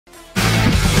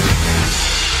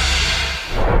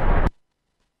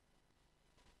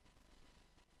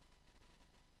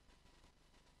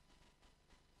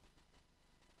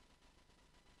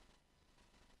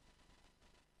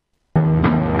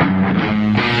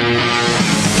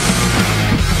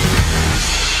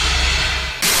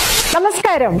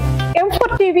നമസ്കാരം,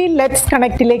 M4TV let's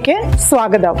കണക്റ്റിലേക്ക്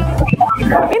സ്വാഗതം.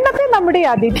 ഇന്നത്തെ നമ്മുടെ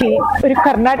അതിഥി ഒരു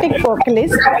Carnatic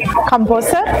vocalist,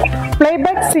 composer,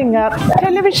 playback singer,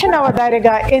 television അവതാരക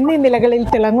എന്നീ നിലകളിൽ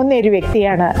തിളങ്ങുന്ന ഒരു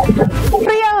വ്യക്തിയാണ്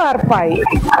പ്രിയ R.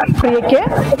 പ്രിയയ്ക്ക്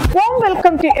warm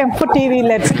welcome to M4TV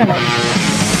let's connect.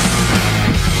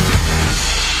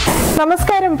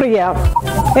 നമസ്കാരം പ്രിയ,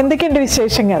 എന്തൊക്കെയുണ്ട്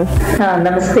വിശേഷങ്ങൾ?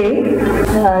 നമസ്തേ,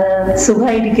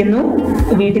 സുഖമായിരിക്കുന്നു.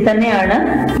 വീട്ടിൽ തന്നെയാണ്,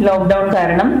 ലോക്ക്ഡൌൺ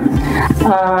കാരണം.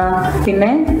 പിന്നെ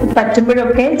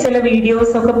പറ്റുമ്പോഴൊക്കെ ചില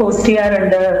വീഡിയോസ് ഒക്കെ പോസ്റ്റ്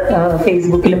ചെയ്യാറുണ്ട്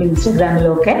ഫേസ്ബുക്കിലും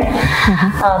ഇൻസ്റ്റഗ്രാമിലും ഒക്കെ.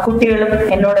 കുട്ടികളും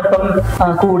എന്നോടൊപ്പം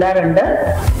കൂടാറുണ്ട്.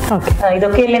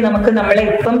 ഇതൊക്കെയല്ലേ നമുക്ക് നമ്മളെ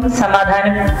ഇപ്പം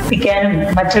സമാധാനിപ്പിക്കാനും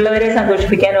മറ്റുള്ളവരെ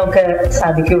സന്തോഷിപ്പിക്കാനും ഒക്കെ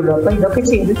സാധിക്കുള്ളൂ. അപ്പൊ ഇതൊക്കെ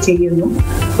ചെയ്യുന്നു.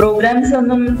 പ്രോഗ്രാംസ്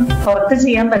ഒന്നും പുറത്ത്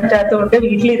ചെയ്യാൻ പറ്റാത്തതുകൊണ്ട്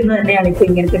വീട്ടിലിരുന്ന് തന്നെയാണ് ഇപ്പൊ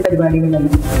ഇങ്ങനത്തെ പരിപാടികളെല്ലാം.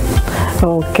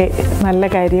 ഓക്കെ, നല്ല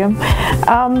കാര്യം.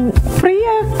 പ്രിയ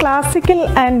ക്ലാസിക്കൽ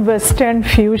ആൻഡ് വെസ്റ്റേൺ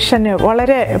ഫ്യൂഷന്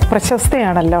വളരെ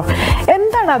പ്രശസ്തയാണല്ലോ.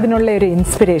 എന്താണ് അതിനുള്ള ഒരു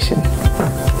ഇൻസ്പിറേഷൻ?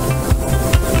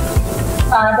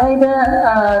 അതായത്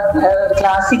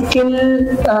ക്ലാസിക്കൽ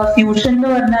ഫ്യൂഷൻ എന്ന്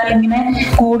പറഞ്ഞാൽ ഇങ്ങനെ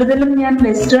കൂടുതലും ഞാൻ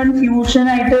വെസ്റ്റേൺ ഫ്യൂഷൻ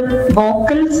ആയിട്ട്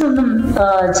വോക്കൽസ് ഒന്നും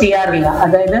ചെയ്യാറില്ല.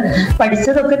 അതായത്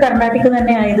പഠിച്ചതൊക്കെ കർണാട്ടിക്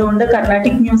തന്നെ ആയതുകൊണ്ട്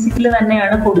കർണാട്ടിക് മ്യൂസിക്കിൽ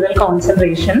തന്നെയാണ് കൂടുതൽ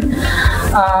കോൺസെൻട്രേഷൻ.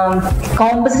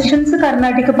 കോമ്പോസിഷൻസ്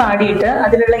കർണാട്ടിക് പാടിയിട്ട്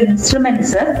അതിലുള്ള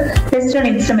ഇൻസ്ട്രുമെന്റ്സ് വെസ്റ്റേൺ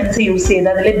ഇൻസ്ട്രുമെന്റ്സ് യൂസ്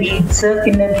ചെയ്ത് അതിലെ ബീറ്റ്സ്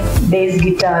പിന്നെ ബേസ്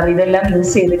ഗിറ്റാർ ഇതെല്ലാം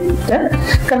യൂസ് ചെയ്തിട്ട്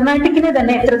കർണാട്ടിക്കിനെ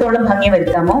തന്നെ എത്രത്തോളം ഭംഗി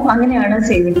വരുത്താമോ അങ്ങനെയാണ്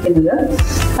ചെയ്തിരിക്കുന്നത്.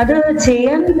 അത്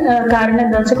ചെയ്യാൻ കാരണം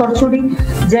എന്താ വെച്ചാൽ കുറച്ചുകൂടി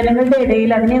ജനങ്ങളുടെ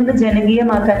ഇടയിൽ അതിനെ ഒന്ന്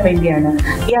ജനകീയമാക്കാൻ വേണ്ടിയാണ്.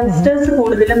 യങ്സ്റ്റേഴ്സ്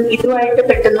കൂടുതലും ഇതുമായിട്ട്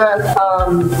പെട്ടെന്ന്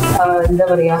എന്താ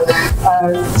പറയാ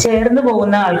ചേർന്ന്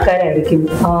പോകുന്ന ആൾക്കാരായിരിക്കും.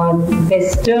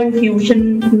 വെസ്റ്റേൺ ഫ്യൂഷൻ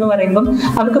എന്ന് പറയുമ്പം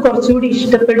അവർക്ക് കുറച്ചുകൂടി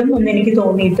ഇഷ്ടപ്പെടും എന്ന് എനിക്ക്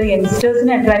തോന്നിയിട്ട്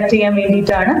യങ്സ്റ്റേഴ്സിനെ അട്രാക്ട് ചെയ്യാൻ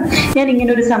വേണ്ടിയിട്ടാണ് ഞാൻ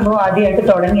ഇങ്ങനെ ഒരു സംഭവം ആദ്യമായിട്ട്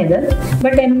തുടങ്ങിയത്.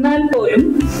 ബട്ട് എന്നാൽ പോലും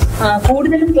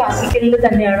കൂടുതലും ക്ലാസിക്കലിൽ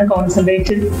തന്നെയാണ്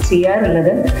കോൺസെൻട്രേറ്റ്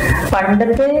ചെയ്യാറുള്ളത്.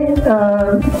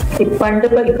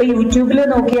 ഇപ്പൊ യൂട്യൂബിൽ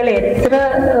നോക്കിയാൽ എത്ര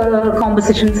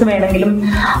കോമ്പോസിഷൻസ് വേണമെങ്കിലും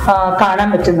കാണാൻ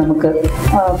പറ്റും നമുക്ക്.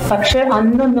 പക്ഷെ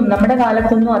അന്നൊന്നും നമ്മുടെ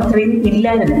കാലത്തൊന്നും അത്രയും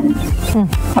ഇല്ലായിരുന്നു.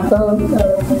 അപ്പൊ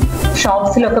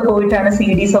ഷോപ്സിലൊക്കെ പോയിട്ടാണ്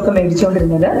CDs ഒക്കെ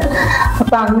മേടിച്ചുകൊണ്ടിരുന്നത്.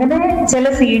 അപ്പൊ അങ്ങനെ ചില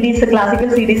CDs ക്ലാസിക്കൽ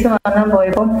CDs വാങ്ങാൻ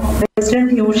പോയപ്പോൾ വെസ്റ്റേൺ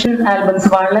ഫ്യൂഷൻ ആൽബംസ്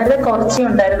വളരെ കുറച്ചേ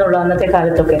ഉണ്ടായിരുന്നുള്ളൂ അന്നത്തെ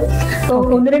കാലത്തൊക്കെ.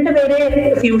 ഒന്ന് രണ്ട് പേരെ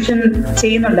ഫ്യൂഷൻ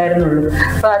ചെയ്യുന്നുണ്ടായിരുന്നുള്ളൂ.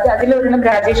 അപ്പൊ അതിലൊരെണ്ണം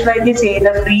രാജേഷ് വൈദ്യ ചെയ്ത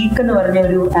ഫ്രീക്ക് എന്ന് പറഞ്ഞ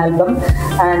ഒരു ആൽബം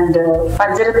ആൻഡ്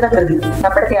പഞ്ചരത്ന കൃതി,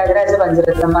 നമ്മുടെ ത്യാഗരാജ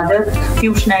പഞ്ചരത്നം, അത്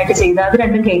ഫ്യൂഷനായിട്ട് ചെയ്ത അത്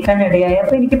രണ്ടും കേൾക്കാൻ ഇടയായി.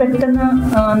 അപ്പൊ എനിക്ക് പെട്ടെന്ന്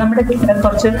നമ്മുടെ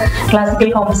കുറച്ച്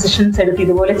ക്ലാസിക്കൽ കോമ്പോസിഷൻസ് എടുത്ത്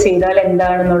ഇതുപോലെ ചെയ്താൽ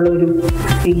എന്താണെന്നുള്ള ഒരു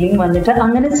ഫീലിംഗ് വന്നിട്ട്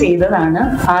അങ്ങനെ ചെയ്തതാണ്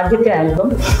ആദ്യത്തെ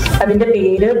ആൽബം. അതിന്റെ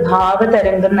പേര്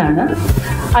ഭാവതരംഗം എന്നാണ്.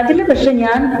 അതിൽ പക്ഷെ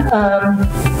ഞാൻ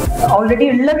ഓൾറെഡി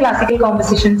ഉള്ള ക്ലാസിക്കൽ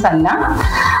കോമ്പോസിഷൻസ് അല്ല,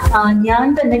 ഞാൻ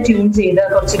തന്നെ ട്യൂൺ ചെയ്ത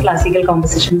കുറച്ച് ക്ലാസിക്കൽ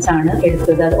കോമ്പോസിഷൻസ് ആണ്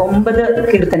എടുത്തത്. 9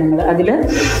 കീർത്തനങ്ങൾ. അതില്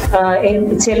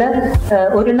ചില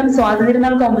ഒരെണ്ണം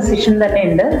സ്വാതിരുന്നാൾ കോമ്പോസിഷൻ തന്നെ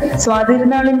ഉണ്ട്.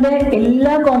 സ്വാതിരുന്നാളിന്റെ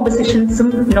എല്ലാ കോമ്പോസിഷൻസും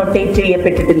നൊട്ടേറ്റ്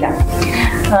ചെയ്യപ്പെട്ടിട്ടില്ല.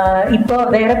 ഇപ്പൊ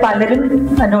വേറെ പലരും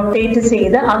നൊട്ടേറ്റ്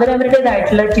ചെയ്ത്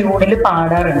അവരവരുടേതായിട്ടുള്ള ട്യൂണിൽ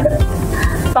പാടാറുണ്ട്.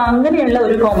 അപ്പൊ അങ്ങനെയുള്ള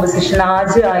ഒരു കോമ്പോസിഷൻ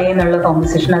ആജ് ആയ എന്നുള്ള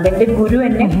കോമ്പോസിഷൻ അതെന്റെ ഗുരു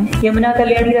എന്നെ യമുന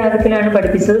കല്യാണി രാഗത്തിലാണ്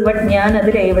പഠിപ്പിച്ചത്. ബട്ട് ഞാൻ അത്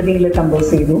രേവതിയിൽ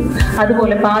കമ്പോസ് ചെയ്തു.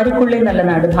 അതുപോലെ പാരിക്കുള്ളി നല്ല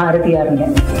നാട് ഭാരതിയാറിന്റെ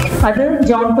അത്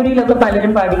ജോൺപുരിയിലൊക്കെ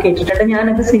പലരും പാടി കേട്ടിട്ടുണ്ട്.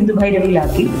 ഞാനത് സിന്ധു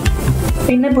ഭൈരവിയിലാക്കി.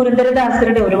 പിന്നെ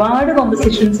പുരന്ദരദാസരുടെ ഒരുപാട്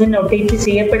കോമ്പോസിഷൻസ് നൊട്ടേറ്റ്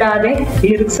ചെയ്യപ്പെടാതെ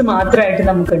ലിറിക്സ് മാത്രമായിട്ട്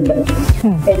നമുക്കുണ്ട്.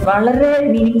 വളരെ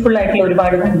മീനിങ് ഫുൾ ആയിട്ടുള്ള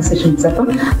ഒരുപാട് കോമ്പോസിഷൻസ്. അപ്പം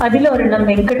അതിലൊരെണ്ണം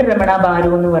വെങ്കടരമണ ബാരു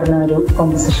എന്ന് പറഞ്ഞ ഒരു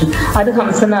കോമ്പോസിഷൻ, അത്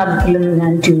ഹംസനാഥത്തിൽ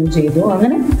ഞാൻ ട്യൂൺ ചെയ്തു.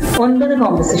 അങ്ങനെ 9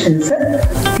 കോമ്പോസിഷൻസ്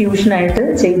ഫ്യൂഷനായിട്ട്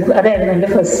ചെയ്തു. അതായിരുന്നു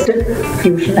എൻ്റെ ഫസ്റ്റ്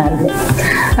ഫ്യൂഷൻ ആൽബം.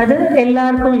 അത്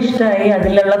എല്ലാവർക്കും ഇഷ്ടമായി.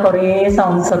 അതിലുള്ള കുറേ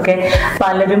സോങ്സ് ഒക്കെ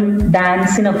പലരും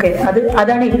ഡാൻസിനൊക്കെ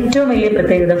അതാണ് ഏറ്റവും വലിയ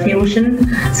പ്രത്യേകത. ഫ്യൂഷൻ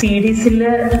CDs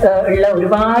ഉള്ള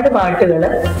ഒരുപാട് പാട്ടുകൾ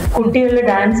കുട്ടികളുടെ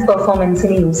ഡാൻസ്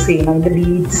പെർഫോമൻസിന് യൂസ് ചെയ്യണം. അതിന്റെ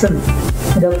ബീറ്റ്സും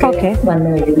ഇതൊക്കെ വന്നു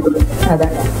വരുന്നത്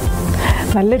അതാണ്.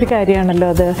 നല്ലൊരു കാര്യമാണല്ലോ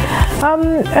അത്.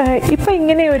 ഇപ്പൊ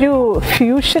ഇങ്ങനെ ഒരു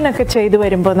ഫ്യൂഷനൊക്കെ ചെയ്തു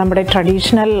വരുമ്പോൾ, നമ്മുടെ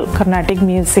ട്രഡീഷണൽ കർണാട്ടിക്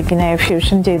മ്യൂസിക്കിനെ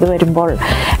ഫ്യൂഷൻ ചെയ്തു വരുമ്പോൾ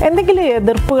എന്തെങ്കിലും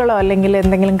എതിർപ്പുകളോ അല്ലെങ്കിൽ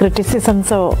എന്തെങ്കിലും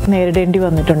ക്രിറ്റിസിസംസോ നേരിടേണ്ടി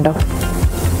വന്നിട്ടുണ്ടോ?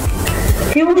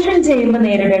 ഫ്യൂഷൻ ചെയ്യുമ്പോൾ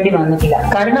നേരിടേണ്ടി വന്നിട്ടില്ല.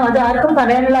 കാരണം അത് ആർക്കും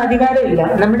പറയാനുള്ള അധികാരമില്ല.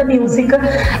 നമ്മുടെ മ്യൂസിക്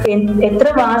എത്ര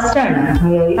വാസ്റ്റാണ്,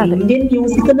 ഇന്ത്യൻ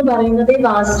മ്യൂസിക് എന്ന് പറയുന്നതേ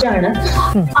വാസ്റ്റാണ്.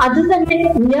 അത് തന്നെ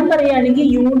ഞാൻ പറയുകയാണെങ്കിൽ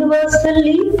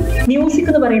യൂണിവേഴ്സലി മ്യൂസിക്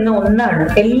എന്ന് പറയുന്ന ഒന്നാണ്.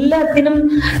 എല്ലാത്തിനും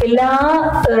എല്ലാ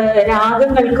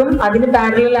രാഗങ്ങൾക്കും അതിന്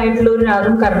പാരലൽ ആയിട്ടുള്ള ഒരു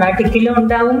രാഗം കർണാട്ടിക്കിലും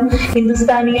ഉണ്ടാവും,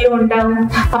 ഹിന്ദുസ്ഥാനിയിലും ഉണ്ടാവും.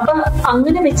 അപ്പൊ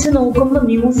അങ്ങനെ വെച്ച് നോക്കുമ്പോൾ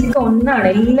മ്യൂസിക് ഒന്നാണ്.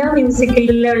 എല്ലാ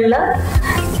മ്യൂസിക്കിലുള്ള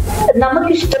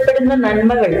നമുക്ക് ഇഷ്ടപ്പെടുന്ന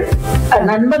നന്മകൾ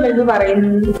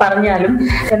എന്ന് പറഞ്ഞാലും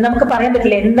നമുക്ക് പറയാൻ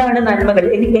പറ്റില്ല എന്താണ് നന്മകൾ.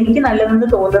 എനിക്ക് നല്ലതെന്ന്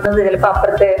തോന്നുന്നത് ചിലപ്പോൾ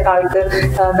അപ്പുറത്തെ ആൾക്ക്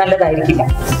നല്ലതായിരിക്കില്ല.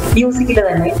 മ്യൂസിക്കില്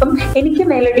തന്നെ ഇപ്പം എനിക്ക്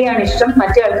മെലഡിയാണ് ഇഷ്ടം,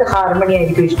 മറ്റേ ആൾക്ക് ഹാർമണി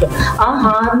ആയിരിക്കും ഇഷ്ടം. ആ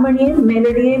ഹാർമണിയും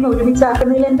മെലഡിയെയും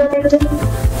ഒരുമിച്ചാക്കുന്നതിൽ എന്താ തെറ്റ്?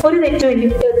 ഒരു തെറ്റും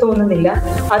എനിക്ക് തോന്നുന്നില്ല.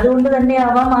 അതുകൊണ്ട് തന്നെ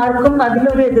ആവാം ആർക്കും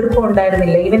അതിലൊരു എതിർപ്പും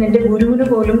ഉണ്ടായിരുന്നില്ല. ഈവൻ എന്റെ ഗുരുവിന്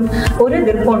പോലും ഒരു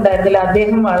എതിർപ്പും ഉണ്ടായിരുന്നില്ല.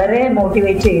 അദ്ദേഹം വളരെ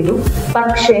മോട്ടിവേറ്റ് ചെയ്തു.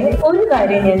 പക്ഷേ ഒരു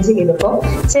കാര്യം ഞാൻ ചെയ്തപ്പോ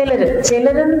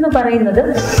ചിലരെന്ന് പറയുന്നത്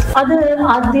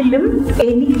അതിലും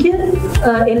എനിക്ക്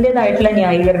എന്റേതായിട്ടുള്ള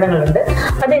ന്യായീകരണങ്ങളുണ്ട്.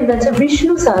 അതെന്താ വെച്ചാൽ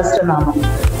വിഷ്ണു സഹസ്രനാമം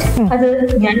അത്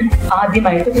ഞാൻ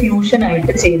ആദ്യമായിട്ട് ഫ്യൂഷൻ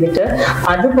ആയിട്ട് ചെയ്തിട്ട്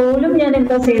അതുപോലും ഞാൻ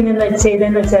എന്താ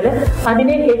ചെയ്തതെന്ന് വെച്ചാല്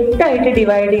അതിനെ 8 ആയിട്ട്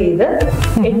ഡിവൈഡ് ചെയ്ത്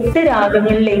 8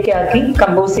 രാഗങ്ങളിലേക്കാക്കി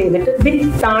കമ്പോസ് ചെയ്തിട്ട് വിത്ത്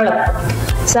താളം.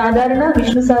 സാധാരണ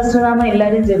വിഷ്ണു സഹസ്രനാമം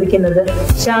എല്ലാരും ജപിക്കുന്നത്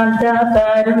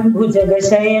ശാന്താകാരം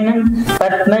ഭുജഗശയനം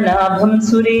പത്മനാഭം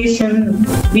സുരേശം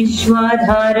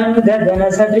വിശ്വാധാരം ഗഗന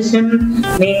സദൃശം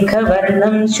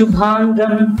മേഘവർണം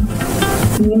ശുഭാംഗം,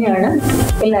 ഇങ്ങനെയാണ്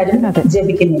എല്ലാരും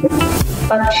ജപിക്കുന്നത്.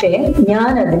 പക്ഷേ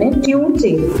ഞാൻ അതിനെ ട്യൂൺ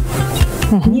ചെയ്തു.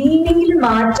 മീനിങ്ങിൽ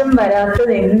മാറ്റം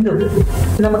വരാത്തത്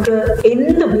നമുക്ക്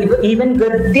ഈവൻ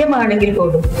ഗദ്യമാണെങ്കിൽ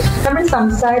പോലും നമ്മൾ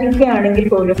സംസാരിക്കുകയാണെങ്കിൽ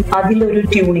പോലും അതിലൊരു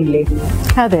ട്യൂണില്ലേ?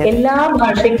 എല്ലാ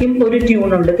ഭാഷയ്ക്കും ഒരു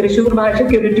ട്യൂണുണ്ട്. തൃശ്ശൂർ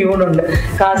ഭാഷയ്ക്ക് ഒരു ട്യൂണുണ്ട്,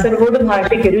 കാസർഗോഡ്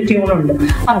ഭാഷയ്ക്ക് ഒരു ട്യൂണുണ്ട്.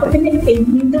 അപ്പൊ പിന്നെ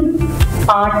എന്തും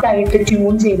പാട്ടായിട്ട്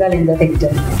ട്യൂൺ ചെയ്താൽ എന്താ തെറ്റ്?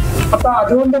 അപ്പൊ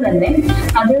അതുകൊണ്ട് തന്നെ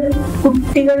അത്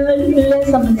കുട്ടികളെ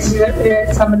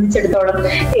സംബന്ധിച്ചിടത്തോളം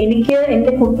എനിക്ക്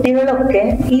എന്റെ കുട്ടികളൊക്കെ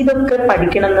ഇതൊക്കെ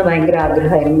പഠിക്കണം എന്ന് ഭയങ്കര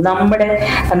ആഗ്രഹമായിരുന്നു. നമ്മുടെ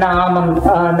നാമം,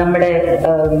 നമ്മുടെ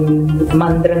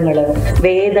മന്ത്രങ്ങള്,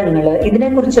 വേദങ്ങള്, ഇതിനെ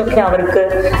കുറിച്ചൊക്കെ അവർക്ക്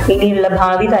ഇനിയുള്ള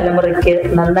ഭാവി തലമുറയ്ക്ക്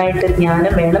നന്നായിട്ട്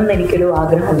ജ്ഞാനം വേണം എന്ന് എനിക്കൊരു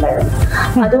ആഗ്രഹം ഉണ്ടായിരുന്നു.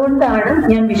 അതുകൊണ്ടാണ്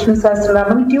ഞാൻ വിഷ്ണു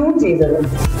സഹസ്രനാമം ട്യൂൺ ചെയ്ത്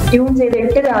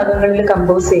 8 രാഗങ്ങളിൽ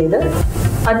കമ്പോസ് ചെയ്ത്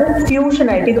അത് ഫ്യൂഷൻ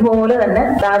ആയിട്ട് ഇതുപോലെ തന്നെ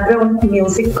ബാക്ക്ഗ്രൗണ്ട്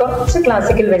മ്യൂസിക് കുറച്ച്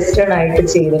ക്ലാസിക്കൽ വെസ്റ്റേൺ ആയിട്ട്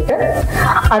ചെയ്തിട്ട്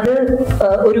അത്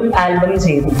ഒരു ആൽബം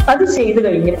ചെയ്തു. അത് ചെയ്ത്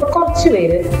കഴിഞ്ഞപ്പോൾ കുറച്ച്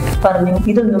പേര് പറഞ്ഞു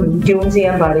ഇതൊന്നും ട്യൂൺ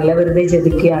ചെയ്യാൻ പാടില്ല, വെറുതെ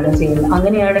ജപിക്കുകയാണ് ചെയ്യുന്നത്.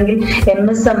 അങ്ങനെയാണെങ്കിൽ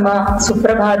MS അമ്മ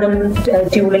സുപ്രഭാതം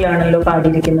ട്യൂണിലാണല്ലോ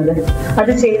പാടിയിരിക്കുന്നത്.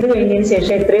 അത് ചെയ്തു കഴിഞ്ഞതിന്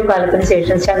ശേഷം എത്രയോ കാലത്തിന്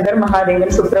ശേഷം ശങ്കർ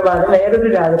മഹാദേവൻ സുപ്രഭാതം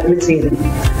വേറൊരു രാഗത്തിൽ ചെയ്തു.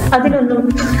 അതിനൊന്നും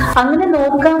അങ്ങനെ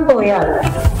നോക്കാൻ പോയാൽ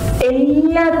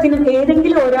എല്ലാത്തിനും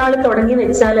ഏതെങ്കിലും ഒരാൾ തുടങ്ങി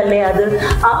വെച്ചാലല്ലേ അത്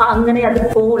അങ്ങനെ അത്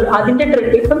അതിന്റെ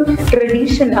ഇപ്പം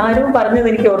ട്രഡീഷൻ ആരോ പറഞ്ഞത്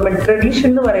എനിക്ക് ഓർമ്മ. ട്രഡീഷൻ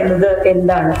എന്ന് പറയുന്നത്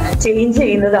എന്താണ്? ചേഞ്ച്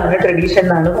ചെയ്യുന്നതാണ് ട്രഡീഷൻ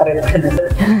എന്നാണ് പറയപ്പെടുന്നത്.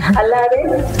 അല്ലാതെ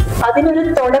അതിനൊരു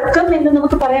തുടക്കം എന്ന്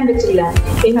നമുക്ക് പറയാൻ പറ്റില്ല.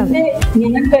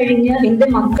 ഞാൻ കഴിഞ്ഞ എന്റെ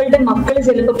മക്കളുടെ മക്കള്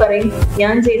ചിലപ്പോ പറയും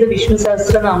ഞാൻ ചെയ്ത വിഷ്ണു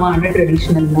സഹസ്രനാമാണ്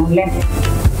ട്രഡീഷൻ എന്ന്, അല്ലെ?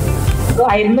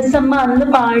 MS അമ്മ അന്ന്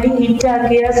പാടി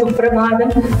ഹിറ്റാക്കിയ സുപ്രഭാതം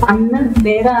അന്ന്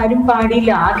വേറെ ആരും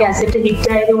പാടിയില്ല. ആ കാസറ്റ് ഹിറ്റ്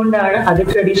ആയതുകൊണ്ടാണ് അത്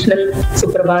ട്രഡീഷണൽ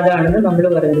സുപ്രഭാതമാണെന്ന് നമ്മൾ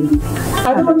പറയുന്നത്.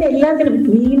 അതുകൊണ്ട് എല്ലാത്തിനും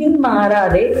മീനിങ്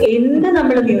മാറാതെ എന്ത്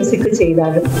നമ്മൾ മ്യൂസിക്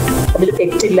ചെയ്താലും അതിൽ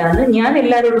തെറ്റില്ല എന്ന് ഞാൻ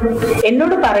എല്ലാവരോടും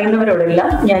എന്നോട്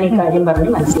പറയുന്നവരോടെല്ലാം ഞാൻ ഈ കാര്യം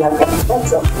പറഞ്ഞ് മനസ്സിലാക്കാം.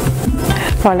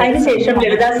 അതിനുശേഷം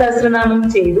ലളിതാ സഹസ്രനാമം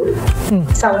ചെയ്തു,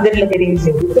 സൗന്ദര്യലഹരിയും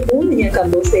ചെയ്തു. ഇത് 3 ഞാൻ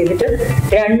കമ്പോസ് ചെയ്തിട്ട്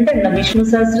 2 വിഷ്ണു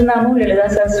സഹസ്രനാമവും ലളിതാ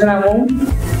സഹസ്രനാമവും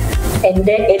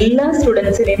എന്റെ എല്ലാ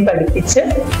സ്റ്റുഡൻസിനെയും പഠിപ്പിച്ച്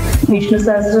വിഷ്ണു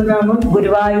സഹസ്രനാമം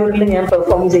ഗുരുവായൂരിൽ ഞാൻ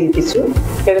പെർഫോം ചെയ്യിപ്പിച്ചു.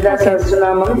 ലളിതാ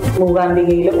സഹസ്രനാമം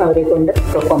മൂകാംബികയിലും അവരെ കൊണ്ട്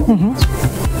പെർഫോം ചെയ്യിപ്പിച്ചു.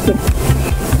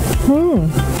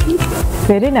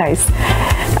 Very nice.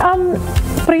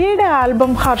 പ്രിയയുടെ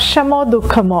ആൽബം ഹർഷമോ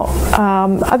ദുഃഖമോ,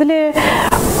 അതിൽ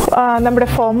നമ്മുടെ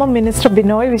ഫോമർ മിനിസ്റ്റർ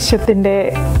ബിനോയ് വിശ്വത്തിന്റെ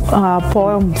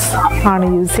പോയംസ് ആണ്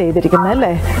യൂസ് ചെയ്തിരിക്കുന്നത്,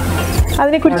 അല്ലേ?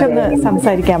 അതിനെക്കുറിച്ചൊന്ന്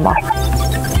സംസാരിക്കാമോ?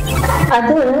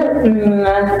 അത്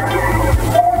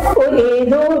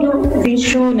ഏതോ ഒരു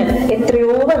വിഷുവിന്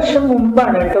എത്രയോ വർഷം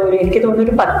മുമ്പാണ് കേട്ടോ, എനിക്ക് തോന്നുന്നു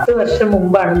ഒരു 10 വർഷം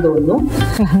മുമ്പാണെന്ന് തോന്നുന്നു.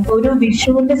 ഒരു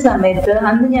വിഷുവിന്റെ സമയത്ത്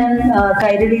അന്ന് ഞാൻ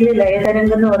കൈരളിയിലെ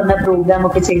ലയതരംഗ് എന്ന് പറഞ്ഞ പ്രോഗ്രാം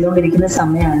ഒക്കെ ചെയ്തുകൊണ്ടിരിക്കുന്ന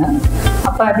സമയമാണ്.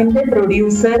 അപ്പൊ അതിന്റെ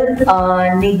പ്രൊഡ്യൂസർ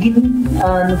നിഗിൻ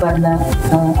എന്ന് പറഞ്ഞ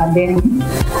അദ്ദേഹം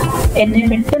എന്നെ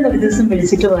പെട്ടെന്ന് ഒരു ദിവസം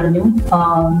വിളിച്ചിട്ട് പറഞ്ഞു,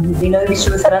 ബിനോയ്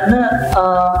വിശ്വം സാർ, അന്ന്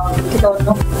എനിക്ക്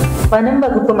തോന്നുന്നു വനം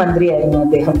വകുപ്പ് മന്ത്രിയായിരുന്നു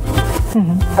അദ്ദേഹം.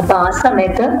 അപ്പൊ ആ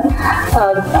സമയത്ത്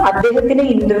അദ്ദേഹത്തിന്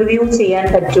ഇന്റർവ്യൂ ചെയ്യാൻ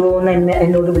പറ്റുമോ എന്ന്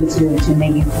എന്നോട് വിളിച്ചു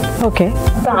ചോദിച്ചിട്ടുണ്ടെങ്കിൽ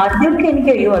അപ്പൊ ആദ്യമൊക്കെ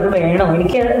എനിക്ക് അയ്യോ അത് വേണോ,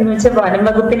 എനിക്ക് എന്ന് വെച്ചാൽ വനം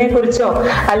വകുപ്പിനെ കുറിച്ചോ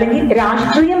അല്ലെങ്കിൽ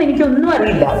രാഷ്ട്രീയം എനിക്കൊന്നും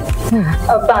അറിയില്ല.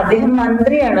 അപ്പൊ അദ്ദേഹം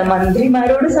മന്ത്രിയാണ്,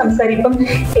 മന്ത്രിമാരോട് സംസാരിപ്പം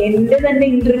എന്റെ തന്നെ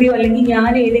ഇന്റർവ്യൂ അല്ലെങ്കിൽ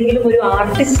ഞാൻ ഏതെങ്കിലും ഒരു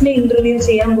ആർട്ടിസ്റ്റിനെ ഇന്റർവ്യൂ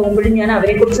ചെയ്യാൻ പോകുമ്പോഴും ഞാൻ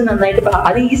അവരെ കുറിച്ച് നന്നായിട്ട്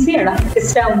അത് ഈസിയാണ്.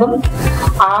 ആർട്ടിസ്റ്റ് ആകുമ്പം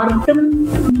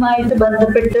ആർട്ടുമായിട്ട്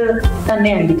ബന്ധപ്പെട്ട്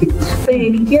തന്നെയായിരിക്കും. അപ്പൊ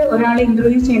എനിക്ക് ഒരാളെ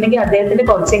ഇന്റർവ്യൂ ചെയ്യണമെങ്കിൽ അദ്ദേഹത്തിന്റെ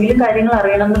കുറച്ചെങ്കിലും കാര്യങ്ങൾ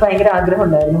അറിയണം എന്ന് ഭയങ്കര ആഗ്രഹം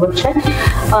ഉണ്ടായിരുന്നു. പക്ഷെ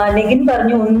നെഗിൻ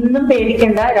പറഞ്ഞു ഒന്നും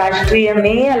പേടിക്കണ്ട,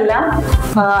 രാഷ്ട്രീയമേ അല്ല,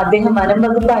 അദ്ദേഹം വനം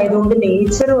വകുപ്പ് ആയതുകൊണ്ട്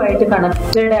നേച്ചറുമായിട്ട്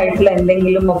കണക്റ്റഡ് ആയിട്ടുള്ള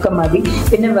എന്തെങ്കിലും ഒക്കെ മതി.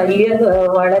 പിന്നെ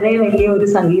വളരെ വലിയ ഒരു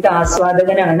സംഗീത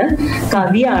ആസ്വാദകനാണ്,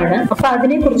 കവിയാണ്, അപ്പൊ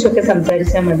അതിനെ കുറിച്ചൊക്കെ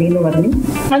സംസാരിച്ചാൽ മതി എന്ന് പറഞ്ഞു.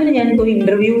 അങ്ങനെ ഞാനിപ്പോ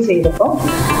ഇന്റർവ്യൂ ചെയ്തപ്പോ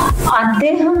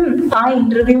അദ്ദേഹം ആ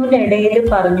ഇന്റർവ്യൂവിന്റെ ഇടയിൽ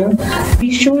പറഞ്ഞു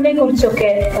വിഷുവിനെ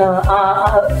കുറിച്ചൊക്കെ,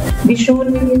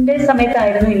 വിഷുവിന്റെ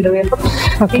സമയത്തായിരുന്നു ഇന്റർവ്യൂ. അപ്പൊ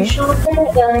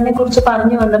വിഷുവിനെ കുറിച്ച്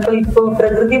പറഞ്ഞു വന്നപ്പോ ഇപ്പൊ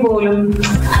പ്രകൃതി പോലും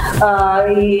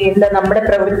ഈ നമ്മുടെ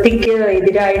പ്രവൃത്തിക്ക്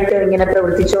എതിരായിട്ട് ഇങ്ങനെ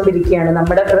പ്രവർത്തിച്ചുകൊണ്ടിരിക്കുകയാണ്.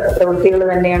 നമ്മുടെ പ്രവൃത്തികൾ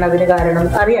തന്നെയാണ് അതിന് കാരണം.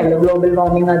 അറിയാമല്ലോ, ഗ്ലോബൽ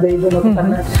വാർമിംഗ് അത് ഇതെന്നൊക്കെ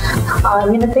പറഞ്ഞ്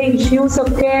അങ്ങനത്തെ ഇഷ്യൂസ്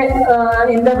ഒക്കെ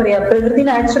എന്താ പറയാ, പ്രകൃതി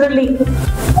നാച്ചുറലി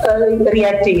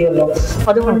റിയാക്ട് ചെയ്യുമല്ലോ.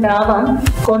 അതുകൊണ്ടാവാം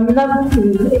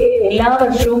എല്ലാ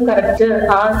വർഷവും കറക്റ്റ്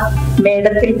ആ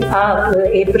മേടത്തിൽ ആ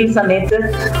ഏപ്രിൽ സമയത്ത്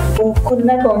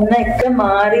പൂക്കുന്ന കൊന്നൊക്കെ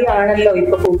മാറിയാണല്ലോ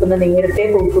ഇപ്പൊ പൂക്കുന്നത്. നേരത്തെ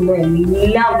പൂക്കുന്നു,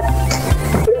 എല്ലാം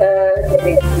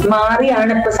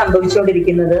മാറിയാണ് ഇപ്പൊ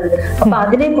സംഭവിച്ചുകൊണ്ടിരിക്കുന്നത്. അപ്പൊ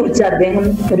അതിനെ കുറിച്ച് അദ്ദേഹം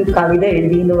ഒരു കവിത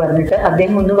എഴുതി എന്ന് പറഞ്ഞിട്ട്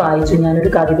അദ്ദേഹം ഒന്ന് വായിച്ചു.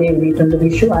 ഞാനൊരു കവിത എഴുതിയിട്ടുണ്ട്,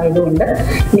 വിഷു ആയതുകൊണ്ട്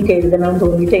എനിക്ക് എഴുതണമെന്ന്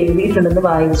തോന്നിയിട്ട് എഴുതിയിട്ടുണ്ടെന്ന്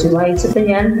വായിച്ചിട്ട്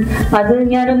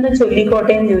ഞാനൊന്ന്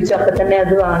ചൊല്ലിക്കോട്ടെ എന്ന് ചോദിച്ചു. അപ്പൊ തന്നെ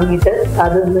അത് വാങ്ങിയിട്ട്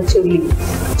അതൊന്ന്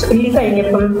ചൊല്ലി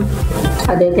കഴിഞ്ഞപ്പം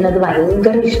അദ്ദേഹത്തിന് അത്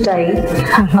ഭയങ്കര ഇഷ്ടമായി.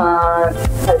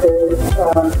 അത്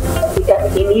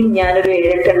ഇനിയും ഞാനൊരു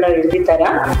 7-8 എഴുതി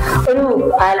തരാം, ഒരു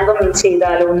ആൽബം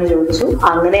ചെയ്താലോ എന്ന് ചോദിച്ചു.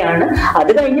 അങ്ങനെയാണ്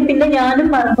അത് കഴിഞ്ഞ് പിന്നെ ഞാനും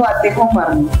മറന്നു, അദ്ദേഹവും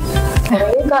മറന്നു.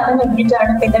 കുറെ കാലം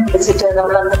കഴിഞ്ഞിട്ടാണ് പിന്നെ വിളിച്ചിട്ട്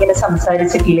നമ്മൾ അന്നിങ്ങനെ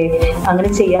സംസാരിച്ചിട്ടില്ലേ, അങ്ങനെ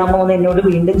ചെയ്യാമോ എന്ന് എന്നോട്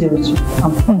വീണ്ടും ചോദിച്ചു.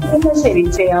 അപ്പൊ ശരി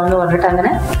ചെയ്യാമെന്ന് പറഞ്ഞിട്ട്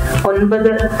അങ്ങനെ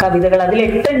 9 കവിതകൾ, അതിൽ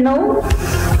 8 എണ്ണവും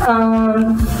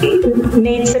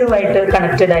നേച്ചറുമായിട്ട്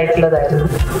കണക്റ്റഡ് ആയിട്ടുള്ളതായിരുന്നു.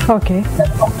 Okay,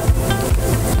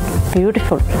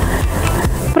 beautiful.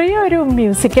 പ്രിയ ഒരു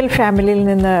മ്യൂസിക്കൽ ഫാമിലിയിൽ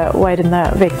നിന്ന് വരുന്ന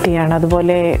വ്യക്തിയാണ്,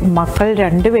 അതുപോലെ മക്കൾ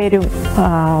 2 പേരും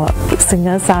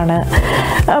സിംഗേഴ്സാണ്.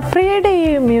 പ്രിയയുടെ ഈ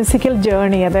മ്യൂസിക്കൽ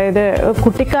ജേർണി, അതായത്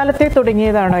കുട്ടിക്കാലത്തെ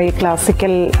തുടങ്ങിയതാണോ ഈ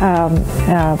ക്ലാസിക്കൽ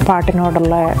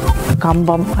പാട്ടിനോടുള്ള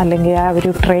കമ്പം, അല്ലെങ്കിൽ ആ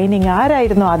ഒരു ട്രെയിനിങ്?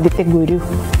 ആരായിരുന്നു ആദ്യത്തെ ഗുരു?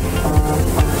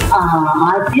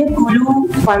 ആദ്യ ഗുരു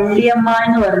വള്ളിയമ്മ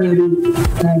എന്ന് പറഞ്ഞൊരു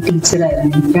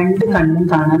ടീച്ചറായിരുന്നു. 2 കണ്ണും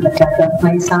കാണാൻ പറ്റാത്ത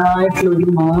വയസ്സായിട്ടുള്ള ഒരു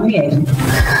മാമിയായിരുന്നു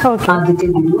ആദ്യത്തെ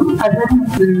ഗുരു. അത്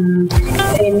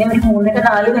എന്നെ ഒരു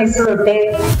 3-4 വയസ്സ് തൊട്ടേ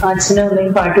അച്ഛനും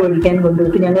അമ്മയും പാട്ട് പഠിക്കാൻ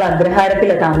കൊണ്ടുപോയിട്ട് ഞങ്ങൾ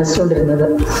അഗ്രഹാരത്തിലാണ് താമസിച്ചുകൊണ്ടിരുന്നത്.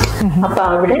 അപ്പൊ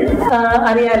അവിടെ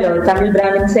അറിയാലോ, തമിഴ്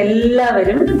ബ്രാഹ്മിൻസ്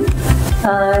എല്ലാവരും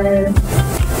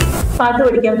പാട്ട്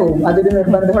പഠിക്കാൻ പോകും. അതൊരു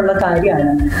നിർബന്ധമുള്ള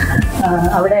കാര്യമാണ്.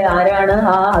 അവിടെ ആരാണ്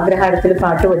ആ അഗ്രഹാരത്തിൽ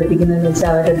പാട്ട് പഠിപ്പിക്കുന്നതെന്ന് വെച്ചാൽ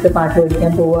അവരുടെ അടുത്ത് പാട്ട്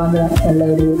പഠിക്കാൻ പോവാന്ന് ഉള്ള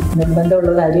ഒരു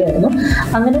നിർബന്ധമുള്ള കാര്യമായിരുന്നു.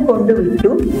 അങ്ങനെ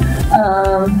കൊണ്ടുവിട്ടു.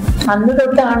 അന്ന്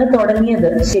തൊട്ടാണ് തുടങ്ങിയത്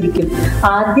ശരിക്കും.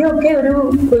 ആദ്യമൊക്കെ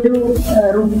ഒരു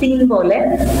റുട്ടീൻ പോലെ,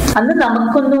 അന്ന്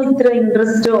നമുക്കൊന്നും ഇത്ര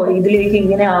ഇൻട്രസ്റ്റോ ഇതിലേക്ക്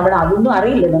ഇങ്ങനെ ആവണം അതൊന്നും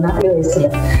അറിയില്ലല്ലോ 4 വയസ്സിൽ.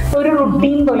 ഒരു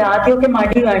റുട്ടീൻ പോലെ ആദ്യമൊക്കെ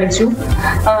മടി കാണിച്ചു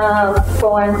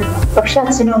പോവാൻ. പക്ഷെ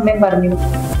അച്ഛനും അമ്മയും പറഞ്ഞു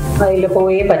അതിൽ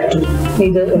പോയേ പറ്റൂ,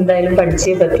 ഇത് എന്തായാലും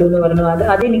പഠിച്ചേ പറ്റൂ എന്ന് പറഞ്ഞു.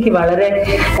 അതെനിക്ക് വളരെ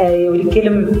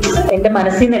ഒരിക്കലും എന്റെ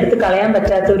മനസ്സിൽ നിന്ന് എടുത്ത് കളയാൻ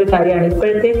പറ്റാത്ത ഒരു കാര്യമാണ്.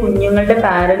 ഇപ്പോഴത്തെ കുഞ്ഞുങ്ങളുടെ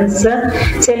പാരന്റ്സ്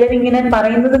ചിലരിങ്ങനെ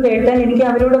പറയുന്നത് കേട്ടാൽ എനിക്ക്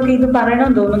അവരോടൊക്കെ ഇത്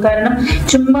പറയണമെന്ന് തോന്നും. കാരണം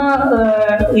ചുമ്മാ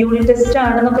യൂണിറ്റ് ടെസ്റ്റ്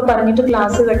ആണെന്നൊക്കെ പറഞ്ഞിട്ട്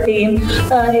ക്ലാസ് കട്ട് ചെയ്യും.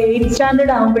 8th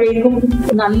സ്റ്റാൻഡേർഡ് ആകുമ്പോഴേക്കും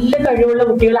നല്ല കഴിവുള്ള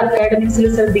കുട്ടികൾ അക്കാഡമിക്സിൽ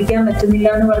ശ്രദ്ധിക്കാൻ പറ്റുന്നില്ല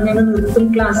എന്ന് പറഞ്ഞാൽ നിർത്തും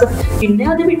ക്ലാസ്. പിന്നെ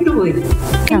അത് വിട്ടുപോയി.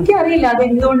 എനിക്കറിയില്ല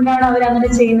അതെന്തുകൊണ്ടാണ് അവരങ്ങനെ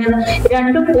ചെയ്യുന്നത്.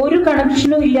 രണ്ടും ഒരു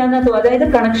കണക്ഷനും ഇല്ലാന്ന് തോന്നുന്നു. അതായത്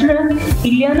കണക്ഷൻ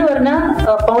ഇല്ലാന്ന് പറഞ്ഞാൽ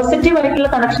പോസിറ്റീവ് ആയിട്ടുള്ള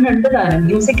കണക്ഷൻ ഉണ്ട് താനും.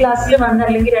 മ്യൂസിക് ക്ലാസ്സിൽ വന്ന്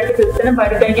അല്ലെങ്കിൽ 2 കീർത്തനം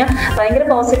പാടിക്കഴിഞ്ഞാൽ ഭയങ്കര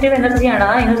പോസിറ്റീവ് എനർജിയാണ്.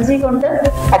 ആ എനർജി കൊണ്ട്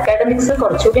അക്കാഡമിക്സ്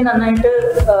കുറച്ചുകൂടി നന്നായിട്ട്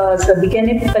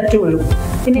ശ്രദ്ധിക്കാനേ പറ്റുള്ളൂ.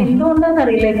 പിന്നെ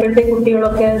എന്തുകൊണ്ടാണെന്നറിയില്ല ഇപ്പോഴത്തെ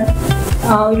കുട്ടികളൊക്കെ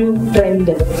ആ ഒരു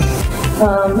ട്രെൻഡ്.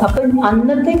 അപ്പൊ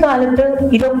അന്നത്തെ കാലത്ത്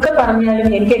ഇതൊക്കെ പറഞ്ഞാലും,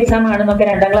 എനിക്ക് എക്സാം ആണെന്നൊക്കെ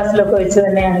 2ാം ക്ലാസ്സിലൊക്കെ വെച്ച്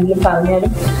തന്നെയാണെങ്കിലും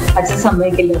പറഞ്ഞാലും അച്ഛൻ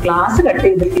സമ്മതിക്കില്ല. ക്ലാസ് കട്ട്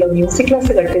ചെയ്തിട്ടില്ല, മ്യൂസിക്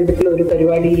ക്ലാസ് കട്ട് ചെയ്തിട്ടുള്ള ഒരു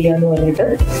പരിപാടി ഇല്ല എന്ന് പറഞ്ഞിട്ട്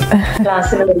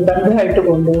ക്ലാസ്സിന് നിർബന്ധമായിട്ട്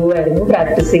കൊണ്ടുപോകുമായിരുന്നു,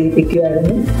 പ്രാക്ടീസ്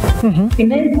ചെയ്യിപ്പിക്കുമായിരുന്നു.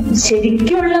 പിന്നെ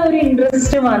ശരിക്കുള്ള ഒരു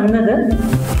ഇൻട്രസ്റ്റ് വന്നത്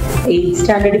 8th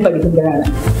സ്റ്റാൻഡേർഡിൽ പഠിക്കുമ്പോഴാണ്.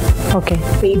 ഓക്കെ.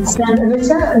 എന്ന്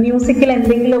വെച്ചാൽ മ്യൂസിക്കിൽ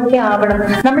എന്തെങ്കിലുമൊക്കെ ആവണം.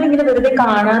 നമ്മളിങ്ങനെ വെറുതെ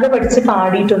കാണാതെ പഠിച്ച്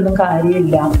പാടിയിട്ടൊന്നും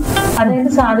കാര്യമില്ല.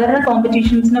 അതായത് സാധാരണ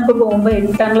കോമ്പറ്റീഷൻസിനൊക്കെ പോകുമ്പോൾ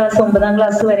 8ാം ക്ലാസ് 9ാം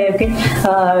ക്ലാസ് വരെയൊക്കെ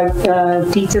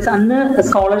ടീച്ചേഴ്സ്, അന്ന്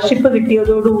സ്കോളർഷിപ്പ്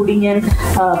കിട്ടിയതോടുകൂടി ഞാൻ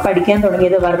പഠിക്കാൻ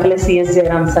തുടങ്ങിയത് വർക്കല CS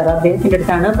ജയറാം സാർ, അദ്ദേഹത്തിന്റെ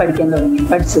അടുത്താണ്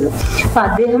പഠിച്ചത്. അപ്പൊ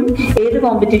അദ്ദേഹം ഏത്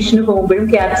കോമ്പറ്റീഷന് പോകുമ്പോഴും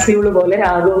ക്യാപ്സ്യൂള് പോലെ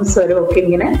രാഗവും സ്വരവും ഒക്കെ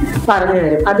ഇങ്ങനെ പറഞ്ഞു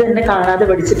തരും. അത് തന്നെ കാണാതെ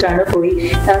പഠിച്ചിട്ടാണ് പോയി.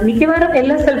 മിക്കവാറും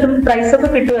എല്ലാ സ്ഥലത്തും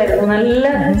പ്രൈസൊക്കെ കിട്ടുമായിരുന്നു.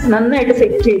 നന്നായിട്ട്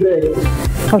സെറ്റ് ചെയ്ത് തരും.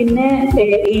 പിന്നെ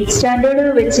 8th സ്റ്റാൻഡേർഡ്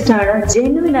വെച്ചിട്ടാണ്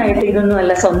ജെന്യുവൻ ആയിട്ട്, ഇതൊന്നും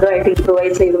അല്ല സ്വന്തമായിട്ട്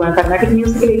ഇംപ്രൂവൈസ് ചെയ്ത് പോകണം. കർണാട്ടിക്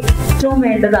മ്യൂസിക്കിൽ ഏറ്റവും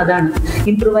വേണ്ടത് അതാണ്,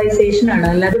 ഇംപ്രൂവൈസേഷൻ ആണ്.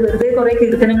 അല്ലാതെ വെറുതെ കുറെ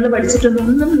കീർത്തനങ്ങൾ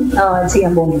പഠിച്ചിട്ടൊന്നും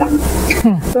ചെയ്യാൻ പോകുന്നില്ല.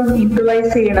 അപ്പം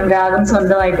ഇംപ്രൂവൈസ് ചെയ്യണം, രാഗം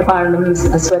സ്വന്തമായിട്ട് പാടണം,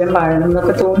 സ്വരം പാടണം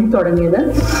എന്നൊക്കെ തോന്നി തുടങ്ങിയത്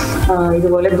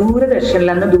ഇതുപോലെ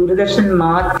ദൂരദർശനിൽ, അന്ന് ദൂരദർശൻ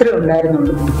മാത്രമേ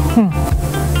ഉണ്ടായിരുന്നുള്ളൂ.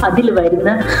 അതിൽ വരുന്ന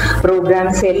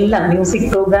പ്രോഗ്രാംസ് എല്ലാം മ്യൂസിക്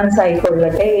പ്രോഗ്രാംസ്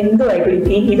ആയിക്കൊള്ളട്ടെ,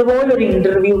 എന്തുമായിക്കോട്ടെ, ഇതുപോലൊരു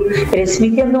ഇന്റർവ്യൂ,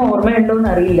 രശ്മിക്കൊന്നും ഓർമ്മയുണ്ടോന്ന്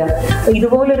അറിയില്ല,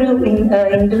 ഇതുപോലൊരു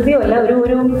ഇന്റർവ്യൂ അല്ല,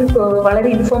 ഒരു വളരെ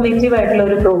ഇൻഫോർമേറ്റീവ് ആയിട്ടുള്ള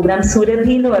ഒരു പ്രോഗ്രാം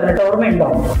സുരഭി എന്ന് പറഞ്ഞിട്ട് ഓർമ്മയുണ്ടോ?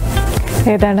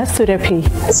 ഏതാണ് സുരഭി?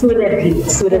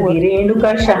 സുരഭി രേണുക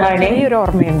ഷഹാനെ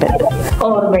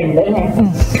ഓർമ്മയുണ്ട് അല്ലേ?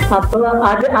 അപ്പൊ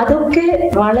അതൊക്കെ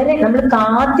വളരെ നമ്മൾ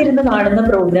കാത്തിരുന്ന് കാണുന്ന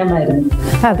പ്രോഗ്രാം ആയിരുന്നു.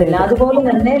 അതുപോലെ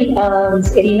തന്നെ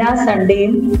എല്ലാ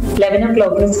സൺഡേയും 11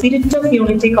 o'clock spirit of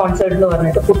unity concert എന്ന്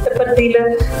പറഞ്ഞിട്ട് പുട്ടപ്പർത്തിയിൽ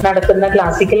നടക്കുന്ന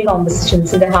classical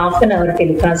കോമ്പസിഷൻസിന്റെ half an hour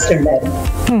telecast ഉണ്ടായിരുന്നു.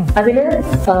 അതില്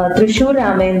തൃശൂർ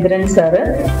രാമേന്ദ്രൻ സാറ്,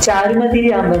 ചാരുമതി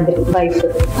രാമേന്ദ്രൻ വൈഫ്,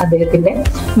 അദ്ദേഹത്തിന്റെ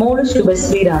മോള്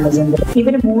ശുഭശ്രീ രാമചന്ദ്രൻ,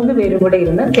 ഇവര് 3 പേരും കൂടെ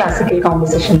ഇരുന്ന് ക്ലാസിക്കൽ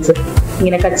കോമ്പസിഷൻസ്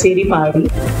ഇങ്ങനെ കച്ചേരി പാടി,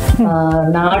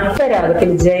 നാട്ടരാഗത്തിൽ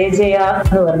ജയ ജയ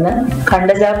എന്ന് പറഞ്ഞ്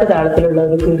ഖണ്ഡജാപ്പ് താളത്തിലുള്ള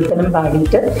ഒരു കീർത്തനം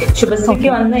പാടിയിട്ട്, ശുഭശ്രീക്ക്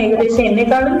വന്ന് ഏകദേശം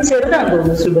എന്നെക്കാളും ചെറുതാന്ന്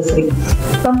തോന്നുന്നു ശുഭശ്രീ.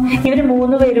 അപ്പം ഇവര്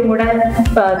 3 പേരും കൂടെ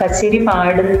കച്ചേരി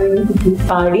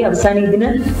പാടി അവസാനം ഇതിന്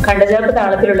ഖണ്ഡജാപ്പ്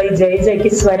താളത്തിലുള്ള ഈ ജയ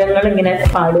ജയക്ക് സ്വരങ്ങൾ ഇങ്ങനെ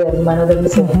പാടുമായിരുന്നു, മനോധർമ്മ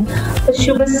സ്വരം.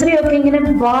 ശുഭശ്രീ ഒക്കെ ഇങ്ങനെ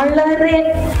വളരെ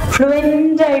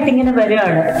ഫ്ലുവന്റ് ആയിട്ട് ഇങ്ങനെ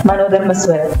വരികയാണ് മനോധർമ്മ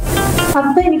സ്വരം.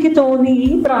 അപ്പൊ എനിക്ക് തോന്നി, ഈ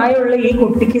പ്രായമുള്ള ഈ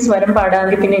കുട്ടിക്ക് സ്വരം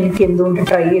പാടാമെങ്കിൽ പിന്നെ എനിക്ക് എന്തുകൊണ്ട്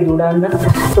ട്രൈ ചെയ്തുകൂടാന്ന്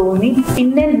തോന്നി.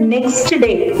 പിന്നെ നെക്സ്റ്റ്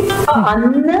ഡേ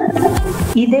അന്ന്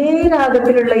ഇതേ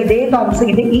രാഗത്തിലുള്ള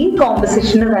ഈ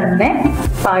കോമ്പസിഷന് തന്നെ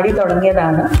പാടി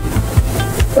തുടങ്ങിയതാണ്.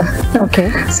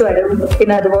 സ്വരം,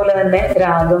 പിന്നെ അതുപോലെ തന്നെ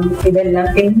രാഗം, ഇതെല്ലാം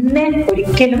പിന്നെ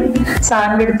ഒരിക്കലും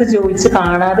സാറിന്റെ അടുത്ത് ചോദിച്ച്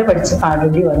കാണാതെ പഠിച്ച്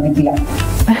പാടേണ്ടി വന്നിട്ടില്ല.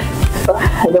 അപ്പൊ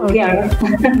അതൊക്കെയാണ്.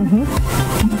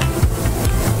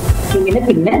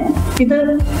 പിന്നെ ഇത്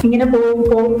ഇങ്ങനെ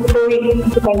പോയി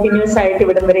കണ്ടിന്യൂസ് ആയിട്ട്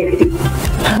ഇവിടം വരെ എത്തി.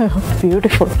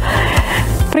 ബ്യൂട്ടിഫുൾ.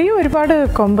 പ്രിയ ഒരുപാട്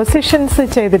കോമ്പസിഷൻസ്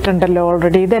ചെയ്തിട്ടുണ്ടല്ലോ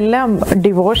ഓൾറെഡി. ഇതെല്ലാം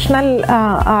ഡിവോഷണൽ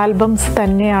ആൽബംസ്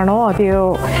തന്നെയാണോ അതെയോ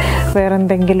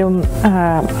വേറെന്തെങ്കിലും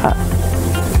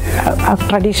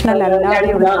ട്രഡീഷണൽ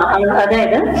അല്ലാതെയുള്ള?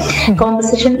 അതായത്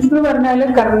കോമ്പസിഷൻസ് എന്ന് പറഞ്ഞാൽ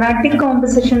കർണാട്ടിക്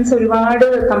കോമ്പസിഷൻസ് ഒരുപാട്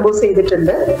കമ്പോസ്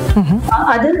ചെയ്തിട്ടുണ്ട്.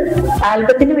 അത്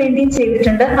ആൽബത്തിന് വേണ്ടിയും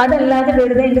ചെയ്തിട്ടുണ്ട്. അതല്ലാതെ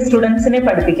വെറുതെ എന്റെ സ്റ്റുഡൻസിനെ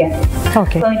പഠിപ്പിക്കാൻ.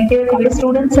 എനിക്ക് കുറെ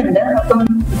സ്റ്റുഡൻസ് ഉണ്ട്. അപ്പം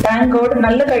താങ്ക് ഗോഡ്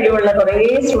നല്ല കഴിവുള്ള കുറെ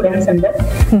സ്റ്റുഡൻസ് ഉണ്ട്.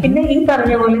 പിന്നെ ഈ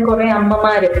പറഞ്ഞ പോലെ കുറെ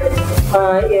അമ്മമാര്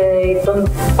ഇപ്പം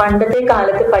പണ്ടത്തെ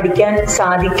കാലത്ത് പഠിക്കാൻ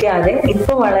സാധിക്കാതെ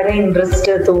ഇപ്പൊ വളരെ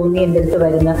ഇൻട്രസ്റ്റ് തോന്നി എന്റെ അടുത്ത്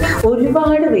വരുന്ന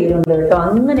ഒരുപാട് പേരുണ്ട് കേട്ടോ.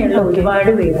 അങ്ങനെയുള്ള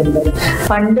ഒരുപാട് പേരുണ്ട്.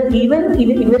 പണ്ട്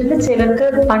ഇവരുടെ ചിലർക്ക്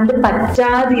പണ്ട്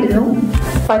പറ്റാതിരുന്നു,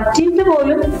 പറ്റിയിട്ട്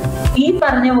പോലും ഈ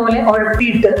പറഞ്ഞ പോലെ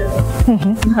ഉഴപ്പിയിട്ട്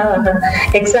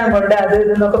എക്സാം ഉണ്ട് അത്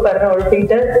ഇതെന്നൊക്കെ പറഞ്ഞ്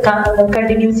ഉഴപ്പിയിട്ട്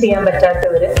കണ്ടിന്യൂ ചെയ്യാൻ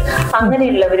പറ്റാത്തവര്,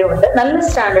 അങ്ങനെയുള്ളവരുണ്ട്. നല്ല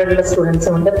സ്റ്റാൻഡേർഡുള്ള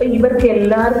സ്റ്റുഡൻസും ഉണ്ട്. അപ്പൊ ഇവർക്ക്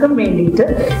എല്ലാവർക്കും വേണ്ടിയിട്ട്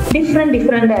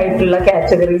ഡിഫറെന്റ് ആയിട്ടുള്ള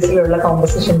കാറ്റഗറീസിലുള്ള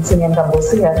കോമ്പസിഷൻസ് ഞാൻ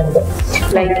കമ്പോസ് ചെയ്യാറുണ്ട്.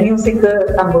 ലൈറ്റ് മ്യൂസിക്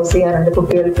കമ്പോസ് ചെയ്യാറുണ്ട്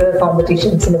കുട്ടികൾക്ക്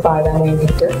കോമ്പറ്റീഷൻസിന് പാടാൻ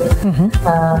വേണ്ടിയിട്ട്.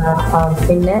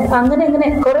 പിന്നെ അങ്ങനെ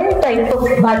കുറെ ടൈപ്പ്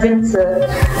ഓഫ് ഭജൻസ്.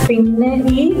 പിന്നെ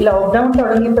ഈ ലോക്ക്ഡൌൺ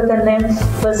തുടങ്ങിയപ്പോ തന്നെ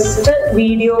ഫസ്റ്റ്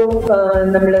വീഡിയോ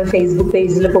നമ്മൾ ഫേസ്ബുക്ക്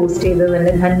പേജിൽ പോസ്റ്റ് ചെയ്തത്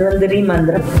തന്നെ ധന്വന്തരി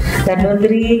മന്ത്രം.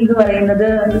 ധന്വന്തരി എന്ന് പറയുന്നത്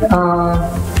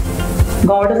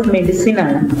ഗോഡ് ഓഫ് മെഡിസിൻ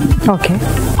ആണ്.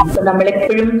 അപ്പൊ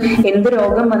നമ്മളെപ്പോഴും എന്ത്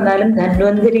രോഗം വന്നാലും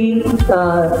ധന്വന്തരി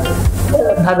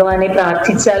ഭഗവാനെ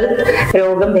പ്രാർത്ഥിച്ചാൽ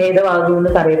രോഗം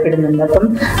ഭേദമാകുമെന്ന് പറയപ്പെടുന്നുണ്ട്. അപ്പം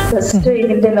ഫസ്റ്റ്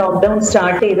ഇതിന്റെ ലോക്ക്ഡൌൺ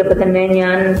സ്റ്റാർട്ട് ചെയ്തപ്പോ തന്നെ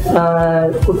ഞാൻ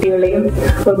കുട്ടികളെയും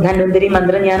ധന്വന്തരി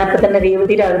മന്ത്രം ഞാൻ അപ്പൊ തന്നെ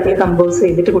രേവതി രാഗത്തിൽ കമ്പോസ്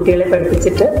ചെയ്തിട്ട് കുട്ടികളെ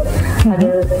പഠിപ്പിച്ചിട്ട് അത്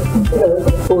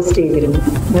പോസ്റ്റ് ചെയ്തിരുന്നു.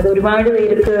 അത് ഒരുപാട്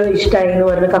പേർക്ക് ഇഷ്ടമായി എന്ന്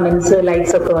പറഞ്ഞ കമന്റ്സ്,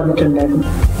 ലൈക്സ് ഒക്കെ വന്നിട്ടുണ്ടായിരുന്നു.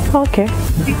 ഓക്കെ,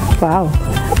 വാവ്.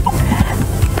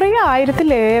 പ്രിയ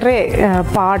 1000-ലേറെ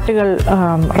പാട്ടുകൾ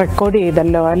റെക്കോർഡ്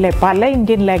ചെയ്തല്ലോ അല്ലേ? പല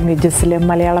ഇന്ത്യൻ ലാംഗ്വേജസിൽ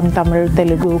മലയാളം, തമിഴ്,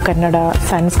 തെലുഗു, കന്നഡ,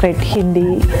 സാൻസ്ക്രിറ്റ്, ഹിന്ദി,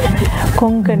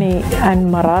 കൊങ്കണി ആൻഡ്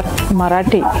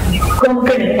മറാഠി.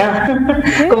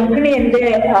 കൊങ്കണി എന്റെ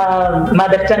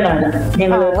മദർ ടങ് ആണ്.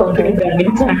 ഞങ്ങൾ കൊങ്കണി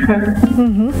ബ്രാഹ്മിൻസ്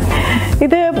ആണ്.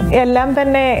 ഇത് എല്ലാം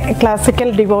തന്നെ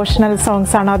ക്ലാസിക്കൽ ഡിവോഷണൽ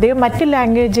സോങ്സ് ആണോ? അതോ മറ്റ്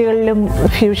ലാംഗ്വേജുകളിലും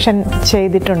ഫ്യൂഷൻ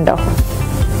ചെയ്തിട്ടുണ്ടോ?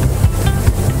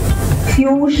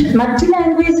 ഫ്യൂഷൻ മറ്റ്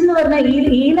ലാംഗ്വേജ് എന്ന് പറഞ്ഞാൽ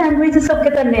ഈ ലാംഗ്വേജസ് ഒക്കെ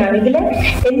തന്നെയാണ് ഇതിലെ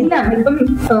എല്ലാം. ഇപ്പം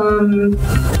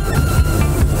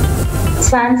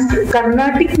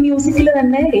കർണാട്ടിക് മ്യൂസിക്കിൽ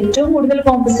തന്നെ ഏറ്റവും കൂടുതൽ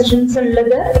കോമ്പോസിഷൻസ്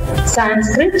ഉള്ളത്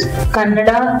സാൻസ്ക്രിറ്റ്,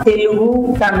 കന്നഡ, തെലുഗു,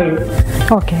 തമിഴ്,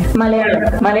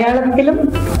 മലയാളത്തിലും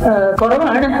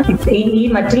കുറവാണ്. ഈ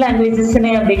മറ്റ്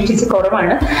ലാംഗ്വേജസിനെ അപേക്ഷിച്ച്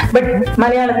കുറവാണ്. ബട്ട്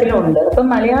മലയാളത്തിലും ഉണ്ട്. അപ്പൊ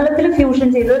മലയാളത്തിൽ ഫ്യൂഷൻ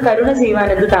ചെയ്തത് കരുണ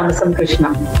ജീവാനന്ദ താമസം കൃഷ്ണ,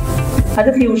 അത്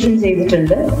ഫ്യൂഷൻ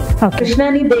ചെയ്തിട്ടുണ്ട്.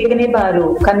 കൃഷ്ണാനി ദേഗനെ ബാരു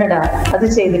കന്നഡ, അത്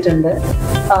ചെയ്തിട്ടുണ്ട്.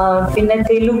 പിന്നെ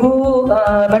തെലുഗു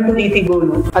ബണ്ടു ദീതി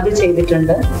ഗോലു, അത്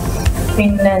ചെയ്തിട്ടുണ്ട്.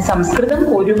 പിന്നെ സംസ്കൃതം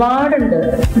ഒരുപാടുണ്ട്.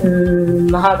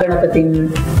 മഹാഗണപതി,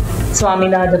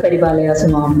 സ്വാമിനാഥ പരിപാലയ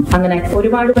സുമാം, അങ്ങനെ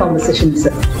ഒരുപാട് കോമ്പോസിഷൻസ്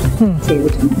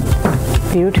ചെയ്തിട്ടുണ്ട്.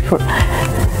 ബ്യൂട്ടിഫുൾ.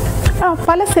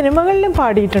 പല സിനിമകളിലും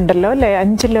പാടിയിട്ടുണ്ടല്ലോ അല്ലേ?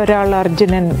 5-ൽ-1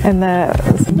 അർജുനൻ എന്ന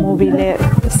മൂവിയിലെ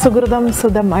സുഹൃതം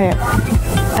സുധമായ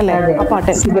അല്ലേ ആ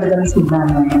പാട്ട്? സുഹൃതം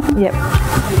സുധമായ.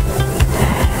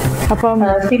 അപ്പം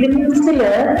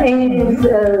ഫിലിംസില്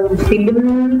ഫിലിം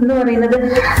എന്ന് പറയുന്നത്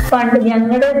പണ്ട്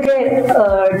ഞങ്ങളുടെയൊക്കെ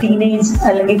ടീനേജ്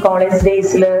അല്ലെങ്കിൽ കോളേജ്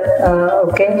ഡേയ്സില്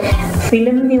ഒക്കെ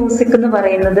ഫിലിം മ്യൂസിക് എന്ന്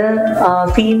പറയുന്നത്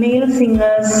ഫീമെയിൽ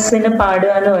സിംഗേഴ്സിന്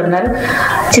പാടുക എന്ന് പറഞ്ഞാൽ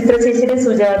ചിത്ര ചേച്ചിയുടെ,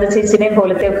 സുജാത ചേച്ചിയുടെയും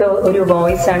പോലത്തെ ഒക്കെ ഒരു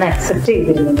വോയിസ് ആണ് അക്സെപ്റ്റ്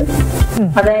ചെയ്തിരുന്നത്.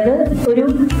 അതായത് ഒരു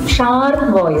ഷാർപ്പ്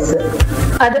വോയിസ്.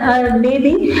 അത് മേ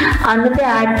ബി അന്നത്തെ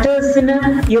ആക്ടേഴ്സിന്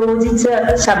യോജിച്ച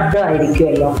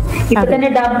ശബ്ദമായിരിക്കുമല്ലോ. ഇപ്പൊ തന്നെ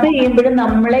ഡബ് ചെയ്യുമ്പോഴും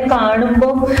നമ്മളെ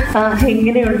കാണുമ്പോൾ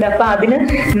എങ്ങനെയുണ്ട്, അപ്പൊ അതിന്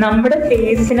നമ്മുടെ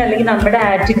ഫേസിന് അല്ലെങ്കിൽ നമ്മുടെ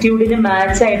ആറ്റിറ്റ്യൂഡിന്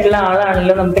മാച്ച് ആയിട്ടുള്ള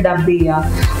ആളാണല്ലോ നമുക്ക് ഡബ് ചെയ്യാം.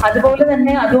 അതുപോലെ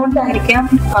തന്നെ അതുകൊണ്ടായിരിക്കാം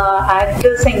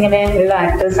ആക്ടേഴ്സ് എങ്ങനെയുള്ള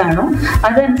ആക്ടേഴ്സ് ആണോ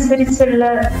അതനുസരിച്ചുള്ള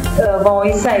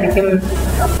വോയിസ് ആയിരിക്കും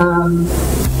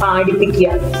പാടിപ്പിക്കുക.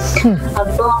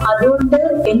 അപ്പൊ അതുകൊണ്ട്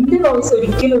എന്റെ വോയിസ്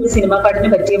ഒരിക്കലും ഒരു സിനിമ പാട്ടിന്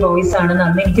പറ്റിയ വോയിസ് ആണെന്ന്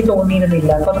അന്ന് എനിക്ക്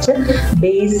തോന്നിയിരുന്നില്ല. കുറച്ച്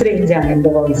ബേസ് റേഞ്ച് ആണ് എന്റെ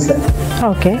വോയിസ്.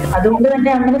 അതുകൊണ്ട്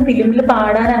തന്നെ അങ്ങനെ ഫിലിമിൽ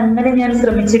പാടാൻ അങ്ങനെ ഞാൻ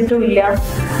ശ്രമിച്ചിട്ടുമില്ല.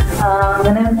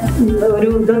 അങ്ങനെ ഒരു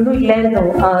ഇതൊന്നും ഇല്ലായിരുന്നു.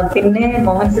 പിന്നെ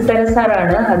മോഹൻ സിത്താര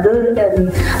സാറാണ്, അത്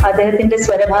അദ്ദേഹത്തിന്റെ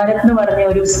സ്വരഭാരത് എന്ന് പറഞ്ഞ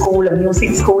ഒരു സ്കൂള്,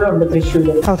 മ്യൂസിക് സ്കൂളുണ്ട്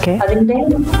തൃശ്ശൂര്. അതിന്റെ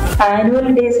ആനുവൽ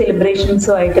ഡേ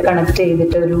സെലിബ്രേഷൻസും ആയിട്ട് കണക്ട്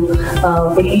ചെയ്തിട്ട് ഒരു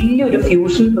വലിയൊരു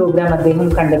ഫ്യൂഷൻ പ്രോഗ്രാം അദ്ദേഹം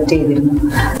കണ്ടക്ട് ചെയ്തിരുന്നു.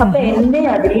 അപ്പൊ എന്നെ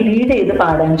അതിൽ ലീഡ് ചെയ്ത്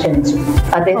പാടാൻ ക്ഷണിച്ചു.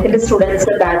 അദ്ദേഹത്തിന്റെ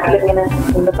സ്റ്റുഡൻസ് ബാക്കിൽ ഇങ്ങനെ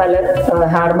പല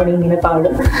ഹാർമണി ഇങ്ങനെ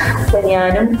പാടും. അപ്പൊ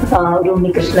ഞാനും ഒരു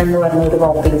ഉണ്ണികൃഷ്ണൻ എന്ന് പറഞ്ഞ ഒരു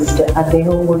വോക്കലിസ്റ്റ്,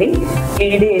 അദ്ദേഹവും കൂടി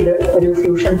ലീഡ് ചെയ്ത് ഒരു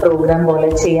ഫ്യൂഷൻ പ്രോഗ്രാം പോലെ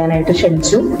ചെയ്യാനായിട്ട്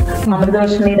ക്ഷണിച്ചു.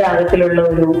 അമൃതവർഷിണി രാഗത്തിലുള്ള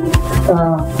ഒരു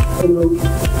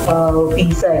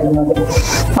പീസായിരുന്നു അത്.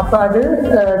 അപ്പൊ അത്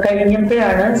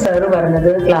കഴിഞ്ഞപ്പോഴാണ് സാറ് പറഞ്ഞത്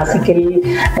ക്ലാസിക്കൽ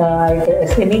ആയിട്ട്,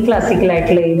 സെമി ക്ലാസിക്കൽ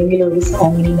ആയിട്ടുള്ള ഏതെങ്കിലും ഒരു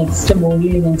സോങ്ങിന് നെക്സ്റ്റ്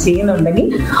മൂവിയിൽ ഞാൻ ചെയ്യുന്നുണ്ടെങ്കിൽ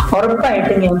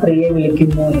ഉറപ്പായിട്ട് ഞാൻ പ്രിയയെ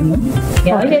വിളിക്കുന്നുവെന്ന്.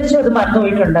 ഞാൻ വിചാരിച്ചു അത്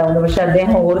മറന്നുപോയിട്ടുണ്ടാവുന്നു. പക്ഷെ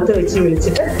അദ്ദേഹം ഓർത്ത് വെച്ച്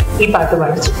വിളിച്ചിട്ട് ഈ പാട്ട്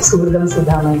പാടിച്ചു, സുഹൃതം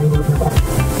സുധാമ.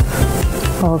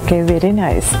 Okay, very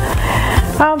nice.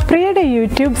 പ്രിയയുടെ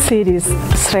യൂട്യൂബ് സീരീസ്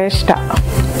ശ്രേഷ്ഠ,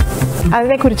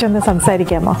 അതിനെ കുറിച്ചൊന്ന്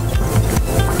സംസാരിക്കാമോ?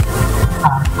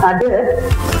 അത്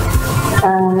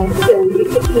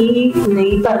ഈ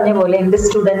പറഞ്ഞ പോലെ എന്റെ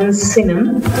സ്റ്റുഡൻസിനും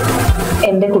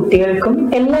എന്റെ കുട്ടികൾക്കും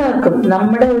എല്ലാവർക്കും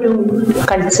നമ്മുടെ ഒരു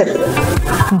കൾച്ചർ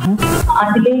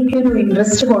അതിലേക്കൊരു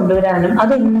ഇൻട്രസ്റ്റ് കൊണ്ടുവരാനും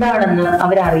അതെന്താണെന്ന്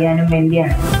അവരറിയാനും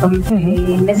വേണ്ടിയാണ്. അപ്പം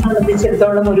എന്നെ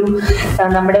സംബന്ധിച്ചിടത്തോളം ഒരു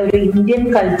നമ്മുടെ ഒരു ഇന്ത്യൻ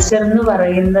കൾച്ചർ എന്ന്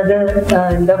പറയുന്നത്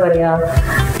എന്താ പറയാ,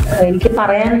 എനിക്ക്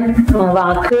പറയാൻ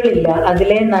വാക്കുകളില്ല.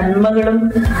 അതിലെ നന്മകളും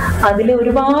അതിലെ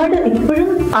ഒരുപാട് ഇപ്പോഴും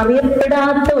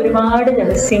അറിയപ്പെടാത്ത ഒരുപാട്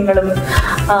രഹസ്യങ്ങളും,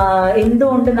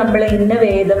 എന്തുകൊണ്ട് നമ്മൾ ഇന്ന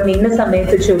വേദം ഇന്ന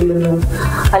സമയത്ത് ചൊല്ലുന്നു,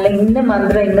 അല്ല ഇന്ന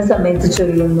മന്ത്രം ഇന്ന സമയത്ത്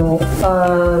ചൊല്ലുന്നു,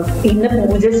 ഇന്ന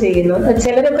പൂജ ചെയ്യുന്നു.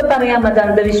 ചിലരൊക്കെ പറയാം അത്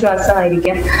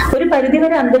അന്ധവിശ്വാസമായിരിക്കാം. ഒരു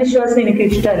പരിധിവരെ അന്ധവിശ്വാസം എനിക്ക്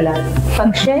ഇഷ്ടമല്ല.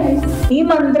 പക്ഷെ ഈ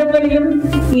മന്ത്രങ്ങളിലും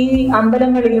ഈ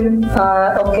അമ്പലങ്ങളിലും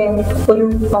ഒക്കെ ഒരു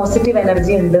പോസിറ്റീവ്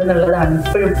എനർജി ഉണ്ട് എന്നുള്ളതാണ്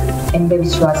ഇപ്പോഴും എന്റെ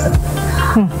വിശ്വാസം.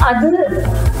 അത്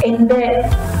എന്റെ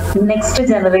നെക്സ്റ്റ്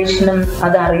ജനറേഷനും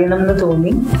അത് അറിയണം എന്ന്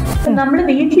തോന്നി. നമ്മൾ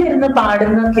വീട്ടിലിരുന്ന്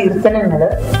പാടുന്ന കീർത്തനങ്ങള്,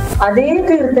 അതേ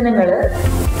കീർത്തനങ്ങള്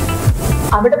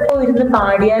അവിടെ പോയിരുന്ന്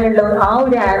പാടിയാലുള്ള ആ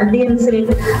ഒരു ആംബിയൻസിൽ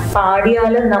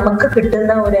പാടിയാൽ നമുക്ക്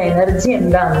കിട്ടുന്ന ഒരു എനർജി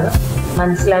എന്താണെന്ന്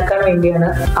മനസ്സിലാക്കാൻ വേണ്ടിയാണ്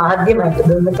ആദ്യമായിട്ട്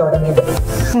ഇതൊന്ന് തുടങ്ങിയത്.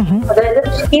 അതായത്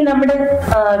ഈ നമ്മുടെ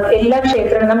എല്ലാ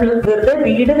ക്ഷേത്രങ്ങളും നമ്മൾ വെറുതെ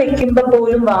വീട് വെക്കുമ്പോ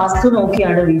പോലും വാസ്തു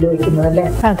നോക്കിയാണ് വീട് വെക്കുന്നത് അല്ലെ.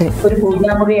 ഒരു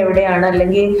പൂജാമുറി എവിടെയാണ്,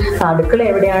 അല്ലെങ്കിൽ അടുക്കള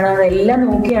എവിടെയാണ്, അതെല്ലാം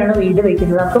നോക്കിയാണ് വീട്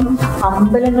വെക്കുന്നത്. അപ്പം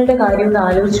അമ്പലങ്ങളുടെ കാര്യം ഒന്ന്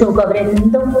ആലോചിച്ച് നോക്കും,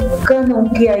 അവരെന്തൊക്കെ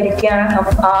നോക്കിയായിരിക്കാം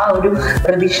ആ ഒരു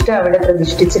പ്രതിഷ്ഠ അവിടെ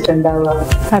പ്രതിഷ്ഠിച്ചിട്ടുണ്ടാവുക.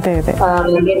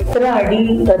 എത്ര അടി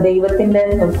ദൈവത്തിന്റെ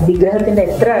വിഗ്രഹത്തിന്റെ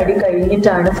എത്ര അടി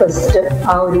കഴിഞ്ഞിട്ടാണ് ഫസ്റ്റ്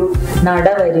ആ ഒരു നട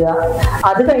വരിക,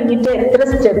 അത് കഴിഞ്ഞിട്ട് എത്ര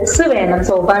സ്റ്റെപ്സ് വേണം,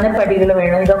 സോപാനപ്പടികൾ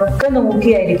വേണം, ഇതൊക്കെ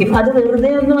നോക്കിയായിരിക്കും. അത്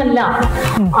വെറുതെ ഒന്നുമല്ല,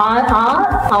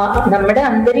 നമ്മുടെ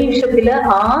അന്തരീക്ഷത്തില്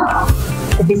ആ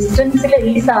ഡിസ്റ്റൻസിൽ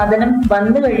ഈ സാധനം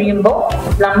വന്നു കഴിയുമ്പോ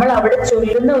നമ്മൾ അവിടെ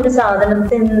ചൊല്ലുന്ന ഒരു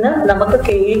സാധനത്തിൽ നിന്ന് നമുക്ക്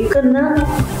കേൾക്കുന്ന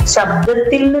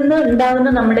ശബ്ദത്തിൽ നിന്ന് ഉണ്ടാകുന്ന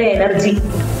നമ്മുടെ എനർജി,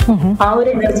 ആ ഒരു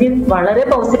എനർജി വളരെ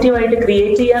പോസിറ്റീവായിട്ട്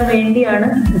ക്രിയേറ്റ് ചെയ്യാൻ വേണ്ടിയാണ്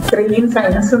ഇത്രയും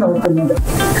സയൻസ് നോക്കുന്നത്.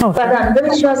 അപ്പൊ അത്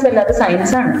അന്ധവിശ്വാസമല്ല, അത്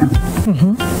സയൻസാണ്.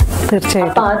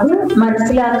 അപ്പൊ അത്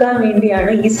മനസ്സിലാക്കാൻ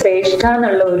വേണ്ടിയാണ് ഈ ശ്രേഷ്ഠ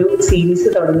എന്നുള്ള ഒരു സീരീസ്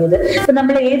തുടങ്ങിയത്. ഇപ്പൊ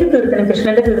നമ്മൾ ഏത് കീർത്തനം,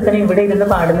 കൃഷ്ണന്റെ കീർത്തനം ഇവിടെ ഇരുന്ന്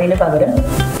പാടുന്നതിന് പകരം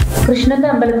കൃഷ്ണന്റെ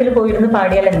അമ്പലത്തിൽ പോയിരുന്ന്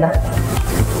പാടിയാൽ എന്താ?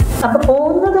 അപ്പൊ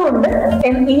പോകുന്നത് കൊണ്ട്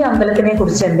ഈ അമ്പലത്തിനെ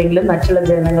കുറിച്ച് എന്തെങ്കിലും മറ്റുള്ള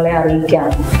ജനങ്ങളെ അറിയിക്കാം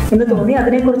എന്ന് തോന്നി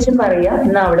അതിനെക്കുറിച്ചും പറയാം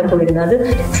എന്ന് അവിടെ പോയിരുന്നു. അത്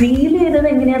ഫീൽ ചെയ്തത്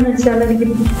എങ്ങനെയാന്ന് വെച്ചാൽ, എനിക്ക്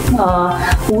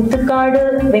ഊത്തുകാട്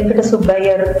വെങ്കട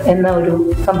സുബ്ബയ്യർ എന്ന ഒരു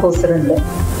കമ്പോസർ ഉണ്ട്.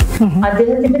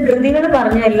 അദ്ദേഹത്തിന്റെ കൃതികൾ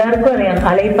പറഞ്ഞ എല്ലാവർക്കും അറിയാം.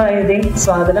 അലൈപ്പായുധേ,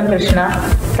 സ്വാഗതം കൃഷ്ണ,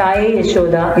 തായേ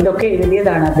യശോദ, ഇതൊക്കെ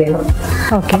എഴുതിയതാണ് അദ്ദേഹം.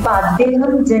 അപ്പൊ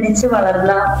അദ്ദേഹം ജനിച്ചു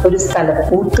വളർന്ന ഒരു സ്ഥലം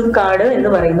ഊത്തുകാട് എന്ന്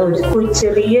പറയുന്ന ഒരു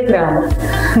ചെറിയ ഗ്രാമം,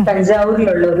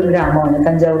 തഞ്ചാവൂരിലുള്ള ഒരു ഗ്രാമമാണ്.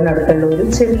 തഞ്ചാവൂരിനടുത്തുള്ള ഒരു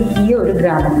ചെറിയ ഒരു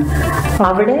ഗ്രാമം.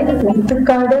 അവിടെ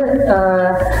ഊത്തുകാട്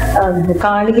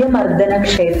കാളിയമർദ്ദന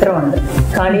ക്ഷേത്രമുണ്ട്.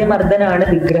 കാളിയമർദ്ദനാണ്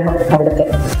വിഗ്രഹം അവിടുത്തെ.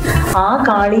 ആ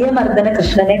കാളിയമർദ്ദന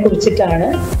കൃഷ്ണനെ കുറിച്ചിട്ടാണ്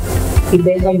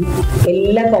ഇദ്ദേഹം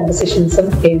എല്ലാ കോമ്പസിഷൻസും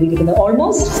എഴുതിയിരിക്കുന്നത്.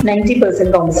 ഓൾമോസ്റ്റ്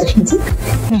 90% കോമ്പസിഷൻസ്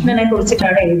കൃഷ്ണനെ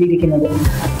കുറിച്ചിട്ടാണ് എഴുതിയിരിക്കുന്നത്.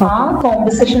 ആ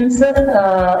കോമ്പസിഷൻസ്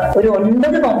ഒരു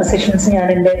 9 കോമ്പസിഷൻസ് ഞാൻ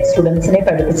എന്റെ സ്റ്റുഡൻസിനെ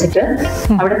പഠിപ്പിച്ചിട്ട്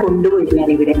അവിടെ കൊണ്ടുപോയി. ഞാൻ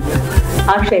ഇവിടെ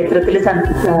ആ ക്ഷേത്രത്തിൽ,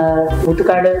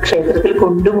 ഊത്തുകാട് ക്ഷേത്രത്തിൽ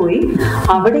കൊണ്ടുപോയി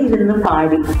അവിടെ ഇരുന്ന്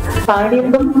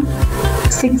പാടിയപ്പം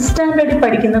 6th സ്റ്റാൻഡേർഡിൽ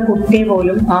പഠിക്കുന്ന കുട്ടി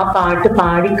പോലും ആ പാട്ട്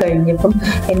പാടിക്കഴിഞ്ഞപ്പം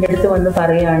എൻ്റെ അടുത്ത് വന്ന്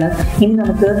പറയാണ്, ഇനി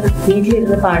നമുക്ക്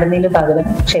വീട്ടിലിരുന്ന് പാടുന്നതിന് പകരം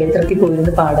ക്ഷേത്രത്തിൽ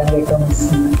പോയിരുന്ന് പാടാൻ കേട്ടോ മിസ്.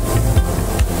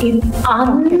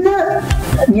 അന്ന്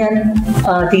ഞാൻ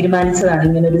തീരുമാനിച്ചതാണ്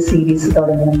ഇങ്ങനെ ഒരു സീരീസ്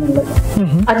തുടങ്ങണം എന്നുള്ളത്.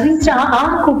 അറ്റ്ലീസ്റ്റ് ആ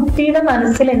കുട്ടിയുടെ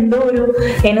മനസ്സിൽ എന്തോ ഒരു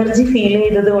എനർജി ഫീൽ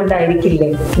ചെയ്തത് കൊണ്ടായിരിക്കില്ലേ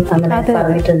അങ്ങനെ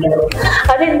പറഞ്ഞിട്ടുണ്ടാവും.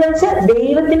 അതെന്താ വെച്ചാൽ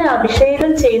ദൈവത്തിന്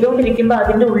അഭിഷേകം ചെയ്തുകൊണ്ടിരിക്കുമ്പോ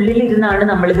അതിന്റെ ഉള്ളിലിരുന്നാണ്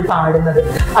നമ്മളിത് പാടുന്നത്.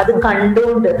 അത്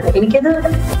കണ്ടുകൊണ്ട് എനിക്കത്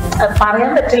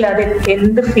പറയാൻ പറ്റില്ല, അത്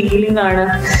എന്ത് ഫീലിംഗ് ആണ്.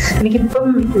 എനിക്കിപ്പം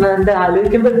എന്താ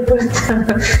ആലോചിക്കുമ്പോ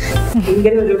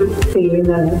ഭയങ്കര ഒരു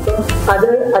ഫീലിംഗ് ആണ്. അപ്പൊ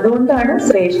അതുകൊണ്ടാണ്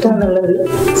ശ്രേഷ്ഠ എന്നുള്ള ഒരു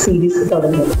സീരീസ്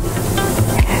തുടങ്ങിയത്.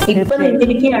 ഇപ്പൊ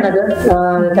നെറ്റിരിക്കുകയാണത്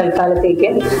തൽക്കാലത്തേക്ക്,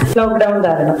 ലോക്ക്ഡൌൺ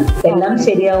കാരണം. എല്ലാം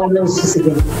ശരിയാവുമെന്ന്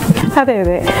വിശ്വസിക്കുന്നു. അതെ.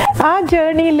 ആ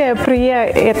ജേർണിയിൽ പ്രിയ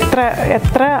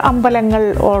എത്ര അമ്പലങ്ങൾ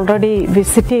ഓൾറെഡി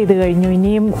വിസിറ്റ് ചെയ്ത് കഴിഞ്ഞു?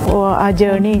 ഇനിയും ആ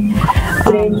ജേർണി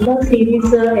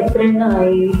സീരീസ് എത്ര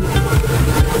എണ്ണമായി?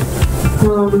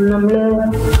 നമ്മള്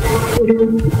ഒരു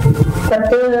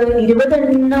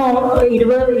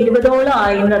 20-ഓളം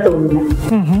ആയിന്നാ തോന്നുന്നു.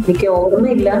 എനിക്ക്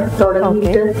ഓർമ്മയില്ല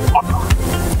തുടങ്ങിയിട്ട്.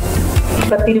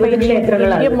 10-20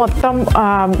 ക്ഷേത്രങ്ങളാണ്. മൊത്തം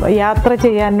യാത്ര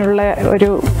ചെയ്യാനുള്ള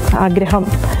ഒരു ആഗ്രഹം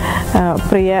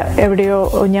പ്രിയ എവിടെയോ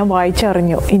ഞാൻ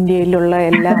വായിച്ചറിഞ്ഞു, ഇന്ത്യയിലുള്ള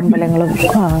എല്ലാ അമ്പലങ്ങളും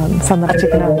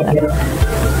സന്ദർശിക്കണമെന്ന്.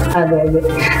 അതെ.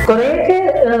 കുറെയൊക്കെ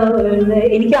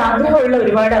എനിക്ക് ആഗ്രഹമുള്ള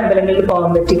ഒരുപാട് അമ്പലങ്ങളിൽ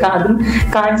പോകാൻ പറ്റി. അതും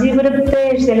കാഞ്ചീപുരത്തെ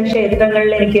ചില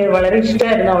ക്ഷേത്രങ്ങളിൽ എനിക്ക് വളരെ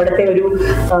ഇഷ്ടമായിരുന്നു അവിടുത്തെ ഒരു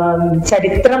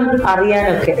ചരിത്രം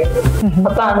അറിയാനൊക്കെ.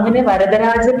 അപ്പൊ അങ്ങനെ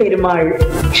വരദരാജ പെരുമാൾ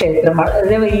ക്ഷേത്രം,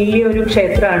 വളരെ വലിയൊരു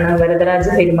ക്ഷേത്രമാണ് വരദരാജ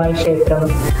പെരുമാൾ ക്ഷേത്രം.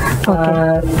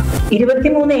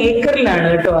 23 ഏക്കറിലാണ്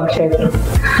കേട്ടോ ആ ക്ഷേത്രം.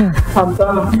 അപ്പൊ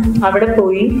അവിടെ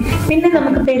പോയി. പിന്നെ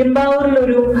നമുക്ക്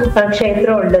പെരുമ്പാവൂരിലൊരു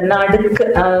ക്ഷേത്രമുണ്ട്, നടുക്ക്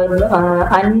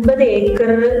 50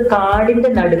 ഏക്കർ കാടിന്റെ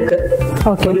നടുക്ക്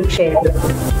ഒരു ക്ഷേത്രം.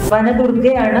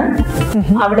 വനദുർഗയാണ്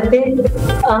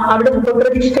അവിടെ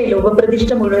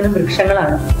ഉപപ്രതിഷ്ഠ മുഴുവനും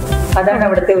വൃക്ഷങ്ങളാണ്. അതാണ്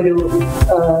അവിടുത്തെ ഒരു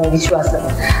വിശ്വാസം.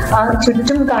 ആ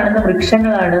ചുറ്റും കാണുന്ന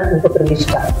വൃക്ഷങ്ങളാണ്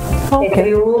ഉപപ്രതിഷ്ഠ.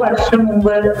 എത്രയോ വർഷം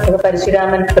മുമ്പ്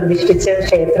പരശുരാമൻ പ്രതിഷ്ഠിച്ച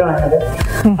ക്ഷേത്രമാണത്.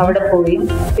 അവിടെ പോയി.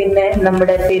 പിന്നെ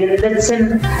നമ്മുടെ പെരുന്തച്ചൻ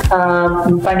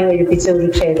പണി കഴിപ്പിച്ച ഒരു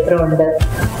ക്ഷേത്രമുണ്ട്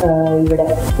ഇവിടെ,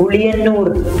 ഉളിയന്നൂർ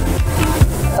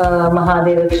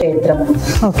മഹാദേവ ക്ഷേത്രം.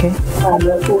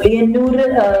 ഉളിയന്നൂർ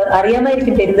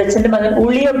അറിയാമായിരിക്കും, പെരുന്തച്ചന്റെ മകൻ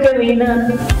ഉളിയൊക്കെ വീണ്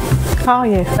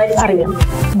അറിയാം.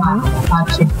 ആ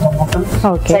ക്ഷേത്രം. അപ്പം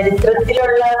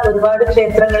ചരിത്രത്തിലുള്ള ഒരുപാട്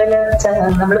ക്ഷേത്രങ്ങളിൽ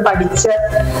നമ്മൾ പഠിച്ച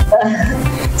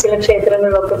ചില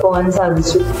ക്ഷേത്രങ്ങളിലൊക്കെ പോകാൻ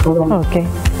സാധിച്ചു. Okay,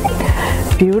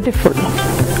 beautiful.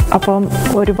 അപ്പം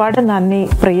ഒരുപാട് നന്ദി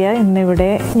പ്രിയ,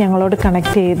 ഇന്നിവിടെ ഞങ്ങളോട്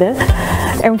കണക്ട് ചെയ്ത്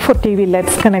M4TV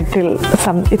ലെറ്റ്സ് കണക്റ്റിൽ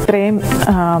ഇത്രയും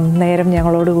നേരം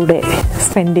ഞങ്ങളോടുകൂടെ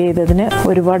സ്പെൻഡ് ചെയ്തതിന്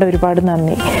ഒരുപാട്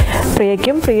നന്ദി.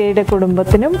 പ്രിയയ്ക്കും പ്രിയയുടെ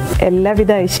കുടുംബത്തിനും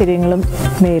എല്ലാവിധ ഐശ്വര്യങ്ങളും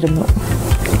നേരുന്നു.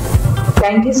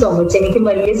 Thank you so much. എനിക്ക്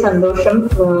വലിയ സന്തോഷം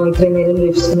ഇത്രയും നേരം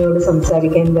ലക്ഷ്മിയോട്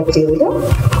സംസാരിക്കാൻ പറ്റിയതിൽ.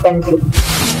 Thank you.